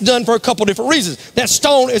 that's done for a couple different reasons. That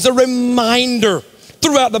stone is a reminder.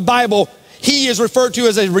 Throughout the Bible, he is referred to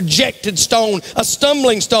as a rejected stone, a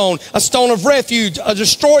stumbling stone, a stone of refuge, a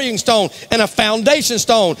destroying stone, and a foundation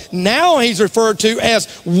stone. Now he's referred to as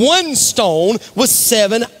one stone with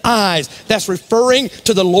 7 eyes. That's referring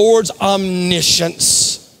to the Lord's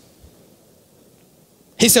omniscience.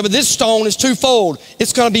 He said, but this stone is twofold.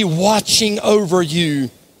 It's going to be watching over you,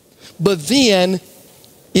 but then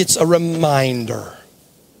it's a reminder.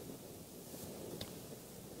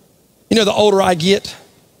 You know, the older I get,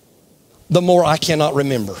 the more I cannot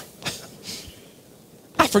remember.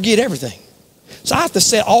 I forget everything. So I have to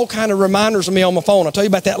set all kind of reminders of me on my phone. I told you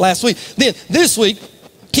about that last week. Then this week,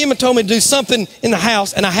 Kim had told me to do something in the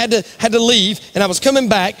house, and I had to leave, and I was coming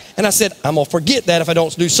back, and I said, I'm going to forget that if I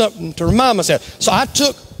don't do something to remind myself. So I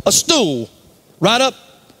took a stool right up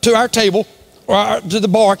to our table, or to the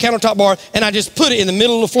bar, countertop bar, and I just put it in the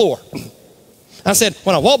middle of the floor. I said,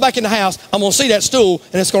 when I walk back in the house, I'm going to see that stool,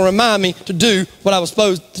 and it's going to remind me to do what I was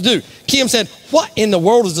supposed to do. Kim said, what in the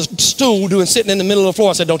world is the stool doing sitting in the middle of the floor?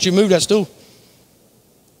 I said, don't you move that stool.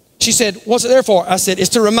 She said, what's it there for? I said, it's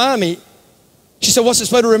to remind me. She said, what's it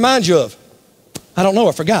supposed to remind you of? I don't know,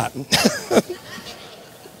 I forgot.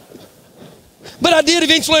 But I did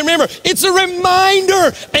eventually remember. It's a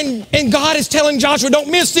reminder. And God is telling Joshua, don't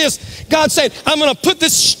miss this. God said, I'm going to put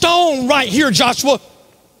this stone right here, Joshua.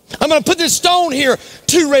 I'm going to put this stone here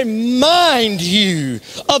to remind you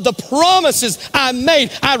of the promises I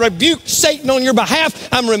made. I rebuked Satan on your behalf.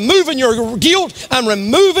 I'm removing your guilt. I'm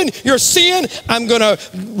removing your sin. I'm going to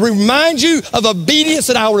remind you of obedience,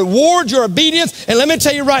 that I'll reward your obedience. And let me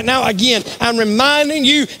tell you right now, again, I'm reminding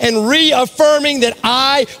you and reaffirming that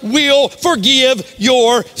I will forgive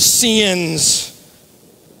your sins.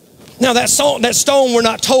 Now that stone, we're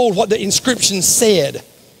not told what the inscription said.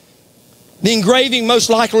 The engraving most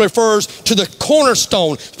likely refers to the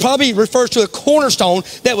cornerstone. Probably refers to a cornerstone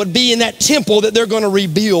that would be in that temple that they're going to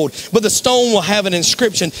rebuild. But the stone will have an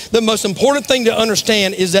inscription. The most important thing to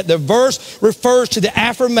understand is that the verse refers to the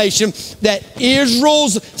affirmation that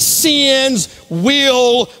Israel's sins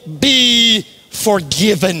will be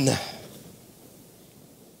forgiven.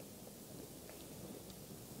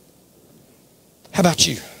 How about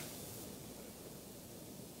you?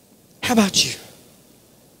 How about you?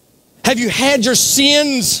 Have you had your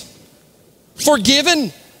sins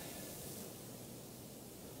forgiven?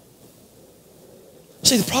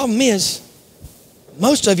 See, the problem is,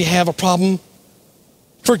 most of you have a problem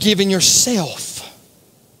forgiving yourself.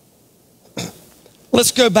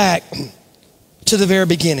 Let's go back to the very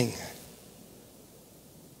beginning.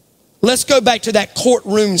 Let's go back to that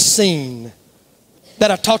courtroom scene that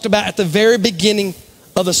I talked about at the very beginning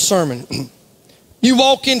of the sermon. You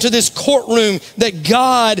walk into this courtroom that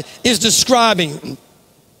God is describing.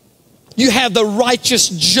 You have the righteous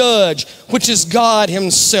judge, which is God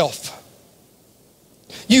himself.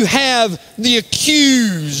 You have the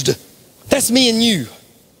accused. That's me and you.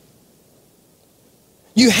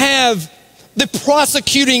 You have the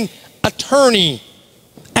prosecuting attorney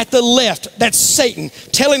at the left. That's Satan,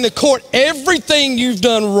 telling the court everything you've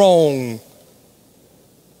done wrong.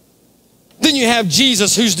 Then you have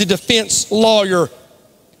Jesus, who's the defense lawyer,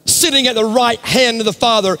 sitting at the right hand of the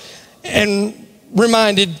Father and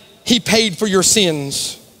reminded he paid for your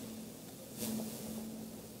sins.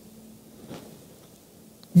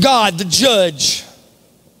 God, the judge,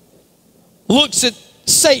 looks at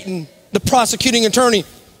Satan, the prosecuting attorney,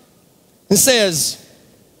 and says,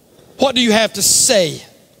 what do you have to say?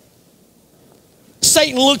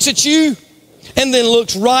 Satan looks at you and then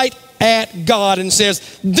looks right at God and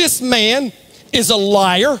says, this man is a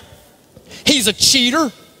liar. He's a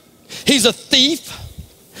cheater. He's a thief.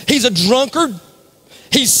 He's a drunkard.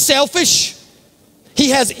 He's selfish.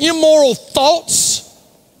 He has immoral thoughts.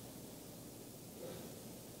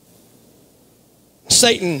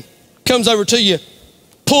 Satan comes over to you,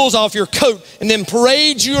 pulls off your coat, and then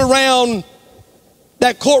parades you around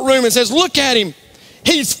that courtroom and says, look at him.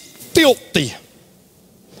 He's filthy.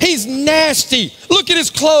 He's nasty. Look at his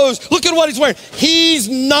clothes. Look at what he's wearing. He's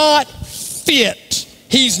not fit.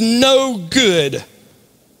 He's no good.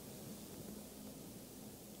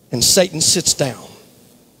 And Satan sits down.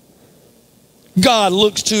 God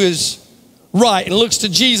looks to his right and looks to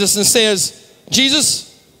Jesus and says, Jesus,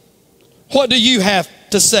 what do you have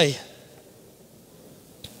to say?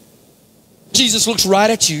 Jesus looks right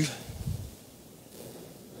at you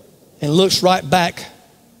and looks right back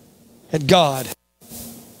at God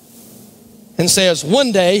and says,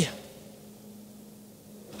 one day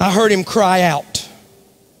I heard him cry out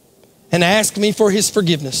and ask me for his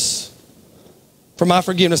forgiveness, for my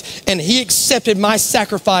forgiveness. And he accepted my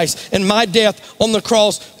sacrifice and my death on the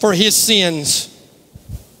cross for his sins.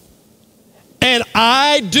 And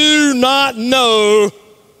I do not know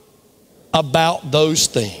about those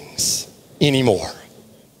things anymore.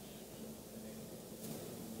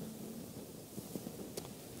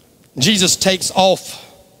 Jesus takes off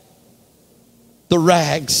the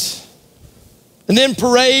rags and then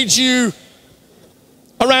parades you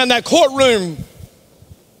around that courtroom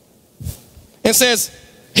and says,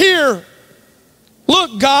 here,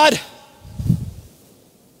 look, God,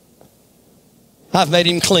 I've made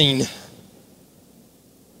him clean.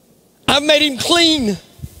 I've made him clean.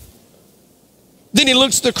 Then he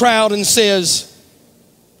looks at the crowd and says,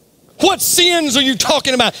 what sins are you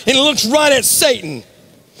talking about? And he looks right at Satan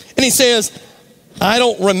and he says, I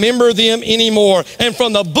don't remember them anymore. And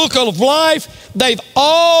from the book of life, they've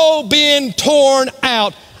all been torn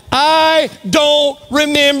out. I don't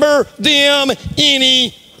remember them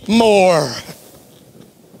anymore.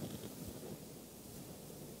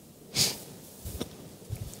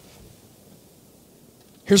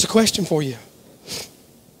 Here's a question for you.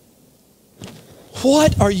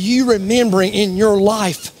 What are you remembering in your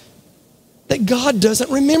life that God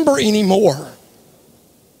doesn't remember anymore?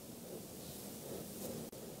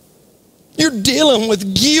 You're dealing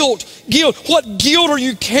with guilt. Guilt. What guilt are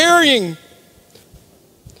you carrying?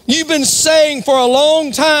 You've been saying for a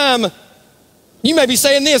long time, you may be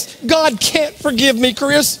saying this, God can't forgive me,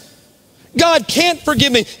 Chris. God can't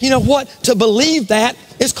forgive me. You know what? To believe that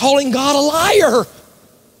is calling God a liar.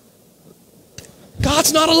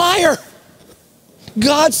 God's not a liar.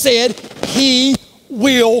 God said he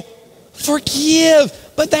will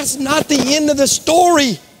forgive, but that's not the end of the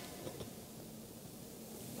story.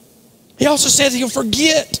 He also says he'll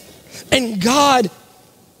forget. And God,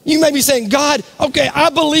 you may be saying, God, okay,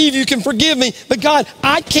 I believe you can forgive me, but God,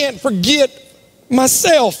 I can't forget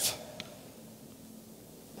myself.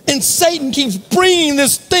 And Satan keeps bringing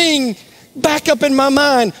this thing back up in my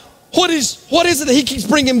mind. What is it that he keeps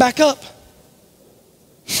bringing back up?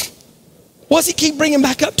 What's he keep bringing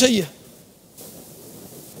back up to you?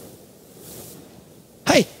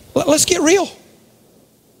 Hey, let's get real.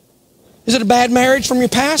 Is it a bad marriage from your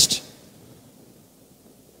past?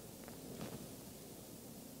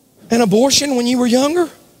 An abortion when you were younger?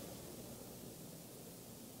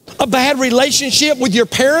 A bad relationship with your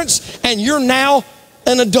parents and you're now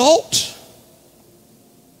an adult?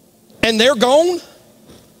 And they're gone?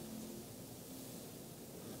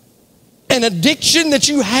 An addiction that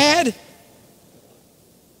you had?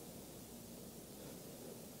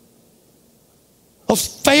 A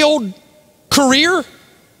failed career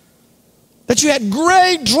that you had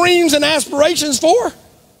great dreams and aspirations for?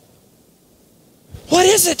 What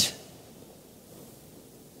is it?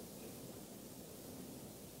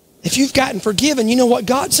 If you've gotten forgiven, you know what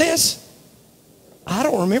God says? I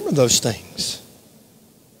don't remember those things.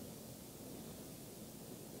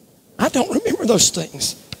 I don't remember those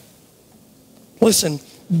things. Listen,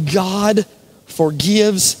 God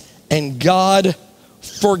forgives and God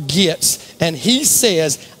forgets. And He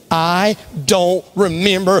says, I don't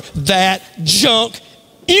remember that junk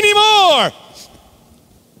anymore.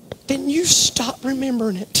 Then you stop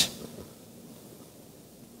remembering it.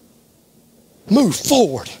 Move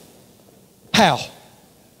forward. How?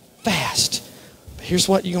 Fast. But here's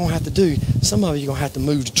what you're going to have to do. Some of you are going to have to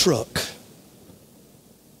move the truck.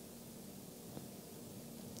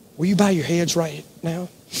 Will you bow your heads right now?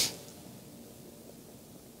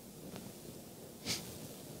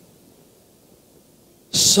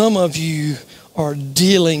 Some of you are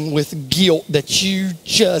dealing with guilt that you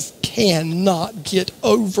just cannot get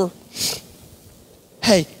over.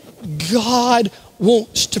 Hey, God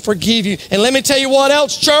wants to forgive you. And let me tell you what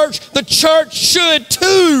else, church. The church should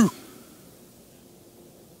too.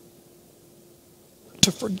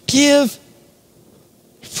 To forgive,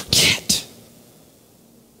 forget.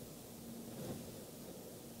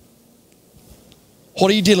 What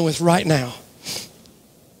are you dealing with right now?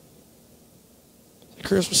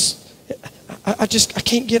 Chris, I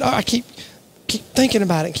can't get, I keep thinking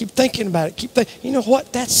about it, keep thinking about it, you know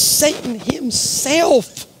what? That's Satan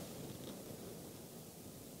himself.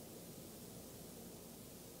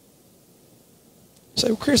 Say,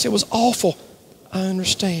 well, Chris, it was awful. I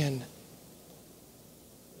understand.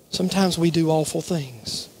 Sometimes we do awful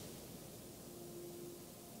things.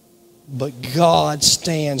 But God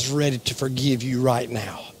stands ready to forgive you right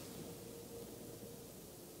now.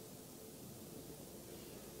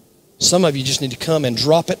 Some of you just need to come and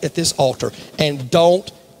drop it at this altar and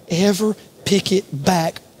don't ever pick it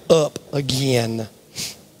back up again.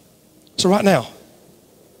 So right now,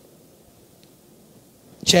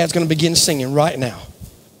 Chad's going to begin singing right now.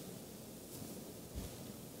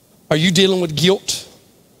 Are you dealing with guilt?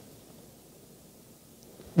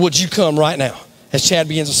 Would you come right now as Chad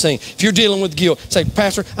begins to sing? If you're dealing with guilt, say,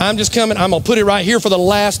 Pastor, I'm just coming. I'm going to put it right here for the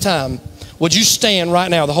last time. Would you stand right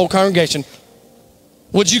now, the whole congregation?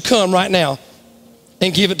 Would you come right now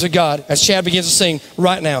and give it to God as Chad begins to sing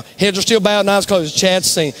right now? Heads are still bowed and eyes closed.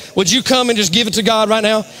 Chad's singing. Would you come and just give it to God right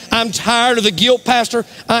now? I'm tired of the guilt, Pastor.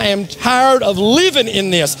 I am tired of living in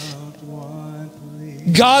this.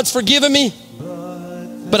 God's forgiven me,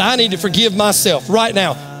 but I need to forgive myself right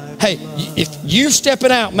now. Hey, if you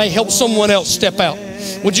stepping out may help someone else step out,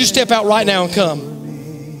 would you step out right now and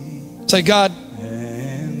come? Say, God,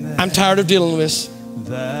 I'm tired of dealing with this.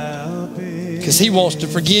 Because He wants to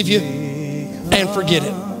forgive you and forget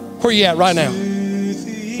it. Where are you at right now?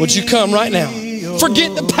 Would you come right now?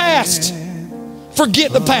 Forget the past.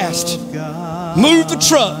 Forget the past. Move the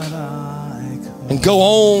truck and go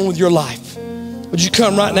on with your life. Would you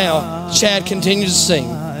come right now? Chad continues to sing.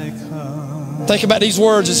 Think about these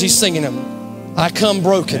words as he's singing them. I come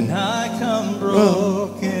broken. I come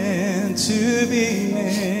broken to be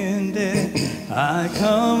mended. I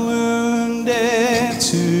come wounded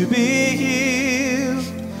to be healed.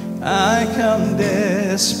 I come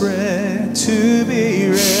desperate to be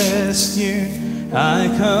rescued. I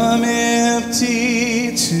come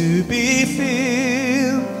empty to be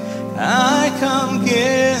filled. I come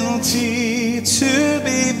guilty to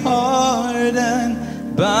be pardoned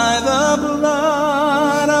by the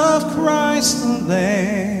blood of Christ the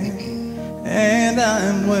Lamb. And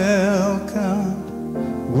I'm welcome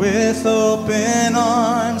with open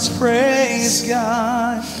arms, praise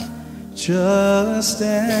God, just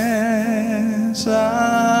as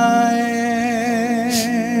I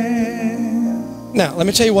am. Now, let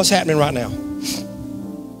me tell you what's happening right now.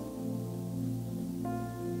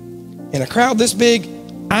 In a crowd this big,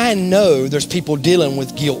 I know there's people dealing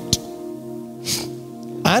with guilt.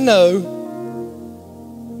 I know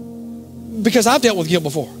because I've dealt with guilt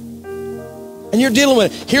before. And you're dealing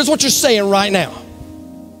with it. Here's what you're saying right now.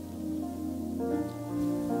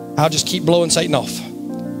 I'll just keep blowing Satan off.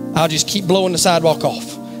 I'll just keep blowing the sidewalk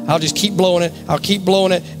off. I'll just keep blowing it. I'll keep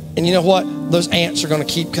blowing it. And you know what? Those ants are going to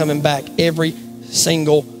keep coming back every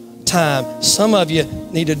single time. Some of you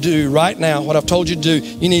need to do right now what I've told you to do.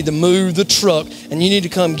 You need to move the truck and you need to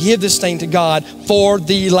come give this thing to God for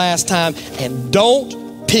the last time, and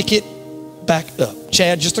don't pick it back up.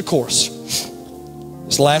 Chad, just a chorus.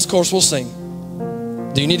 It's the last chorus we'll sing.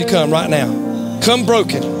 Do you need to come right now? Come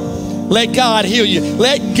broken. Let God heal you.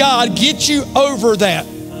 Let God get you over that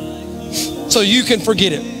so you can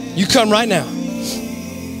forget it. You come right now.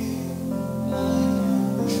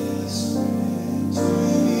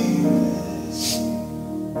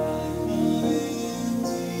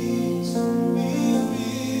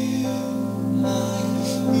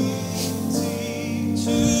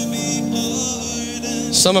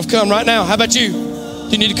 Some have come right now. How about you? Do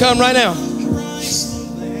you need to come right now?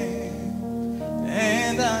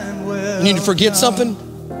 You need to forget something?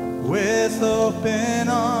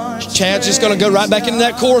 Chad's just going to go right back into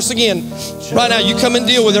that chorus again. Right now, you come and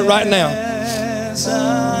deal with it right now.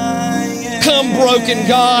 Come broken.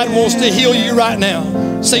 God wants to heal you right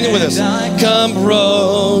now. Sing it with us. Come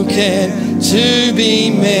broken to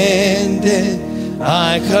be mended.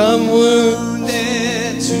 I come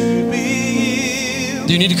wounded to be healed.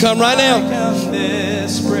 Do you need to come right now?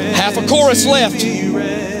 Half a chorus left.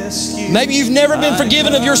 Maybe you've never been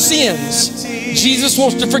forgiven of your sins. Jesus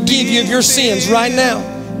wants to forgive you of your sins right now.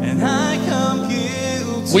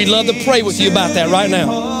 We'd love to pray with you about that right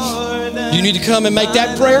now. You need to come and make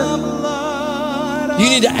that prayer. You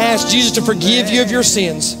need to ask Jesus to forgive you of your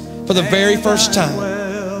sins for the very first time.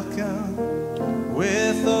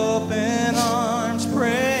 With open arms,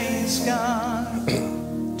 praise God,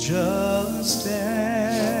 just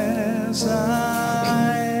as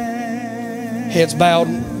I am. Heads bowed.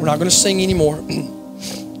 We're not going to sing anymore.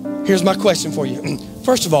 Here's my question for you.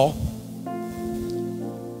 First of all,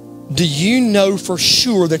 do you know for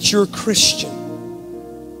sure that you're a Christian?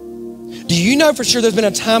 Do you know for sure there's been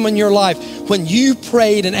a time in your life when you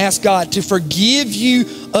prayed and asked God to forgive you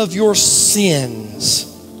of your sins?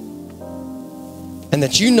 And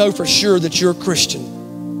that you know for sure that you're a Christian?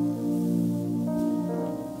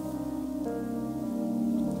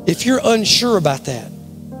 If you're unsure about that,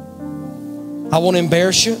 I won't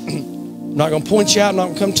embarrass you. I'm not going to point you out. I'm not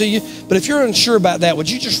going to come to you. But if you're unsure about that, would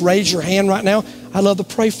you just raise your hand right now? I'd love to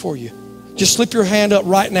pray for you. Just slip your hand up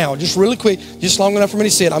right now. Just really quick. Just long enough for me to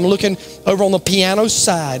see it. I'm looking over on the piano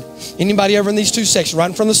side. Anybody over in these two sections, right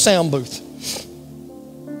in front of the sound booth?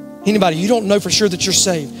 Anybody, you don't know for sure that you're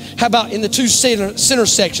saved. How about in the two center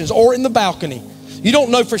sections or in the balcony? You don't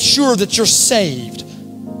know for sure that you're saved.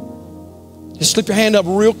 Just slip your hand up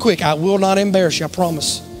real quick. I will not embarrass you, I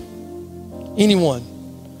promise. Anyone?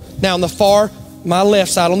 Now on the far, my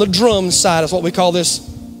left side, on the drum side is what we call this.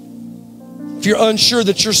 If you're unsure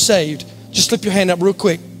that you're saved, just slip your hand up real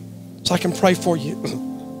quick so I can pray for you.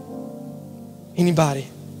 Anybody?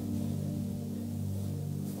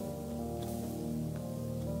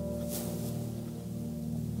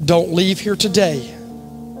 Don't leave here today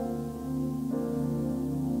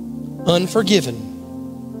unforgiven.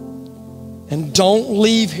 And don't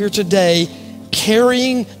leave here today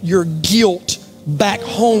carrying your guilt back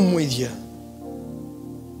home with you.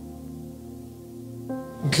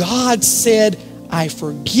 God said, I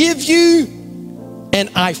forgive you and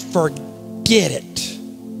I forget it.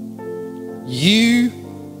 You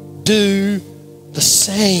do the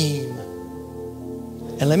same.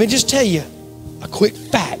 And let me just tell you a quick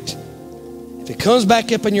fact. If it comes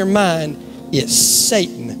back up in your mind, it's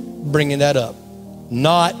Satan bringing that up,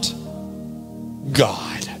 not God.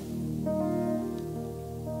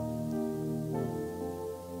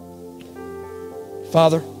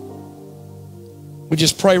 Father, we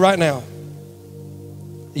just pray right now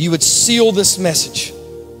that you would seal this message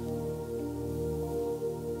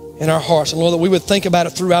in our hearts. And Lord, that we would think about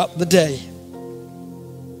it throughout the day.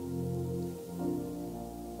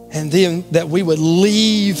 And then that we would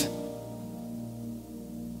leave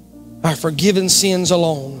our forgiven sins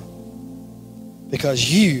alone because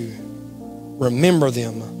you remember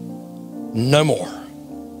them no more.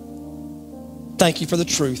 Thank you for the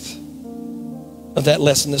truth of that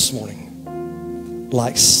lesson this morning.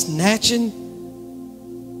 Like snatching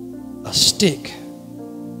a stick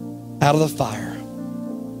out of the fire.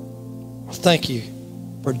 Well, thank you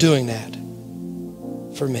for doing that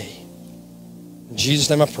for me. In Jesus'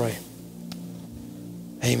 name I pray.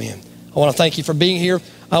 Amen. I want to thank you for being here.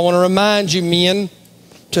 I want to remind you, men,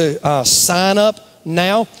 to sign up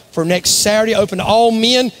now for next Saturday. Open to all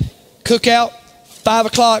men. Cookout, 5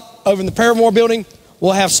 o'clock over in the Paramore building.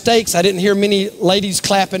 We'll have steaks. I didn't hear many ladies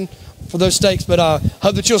clapping for those steaks, but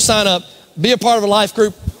hope that you'll sign up. Be a part of a life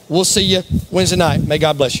group. We'll see you Wednesday night. May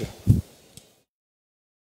God bless you.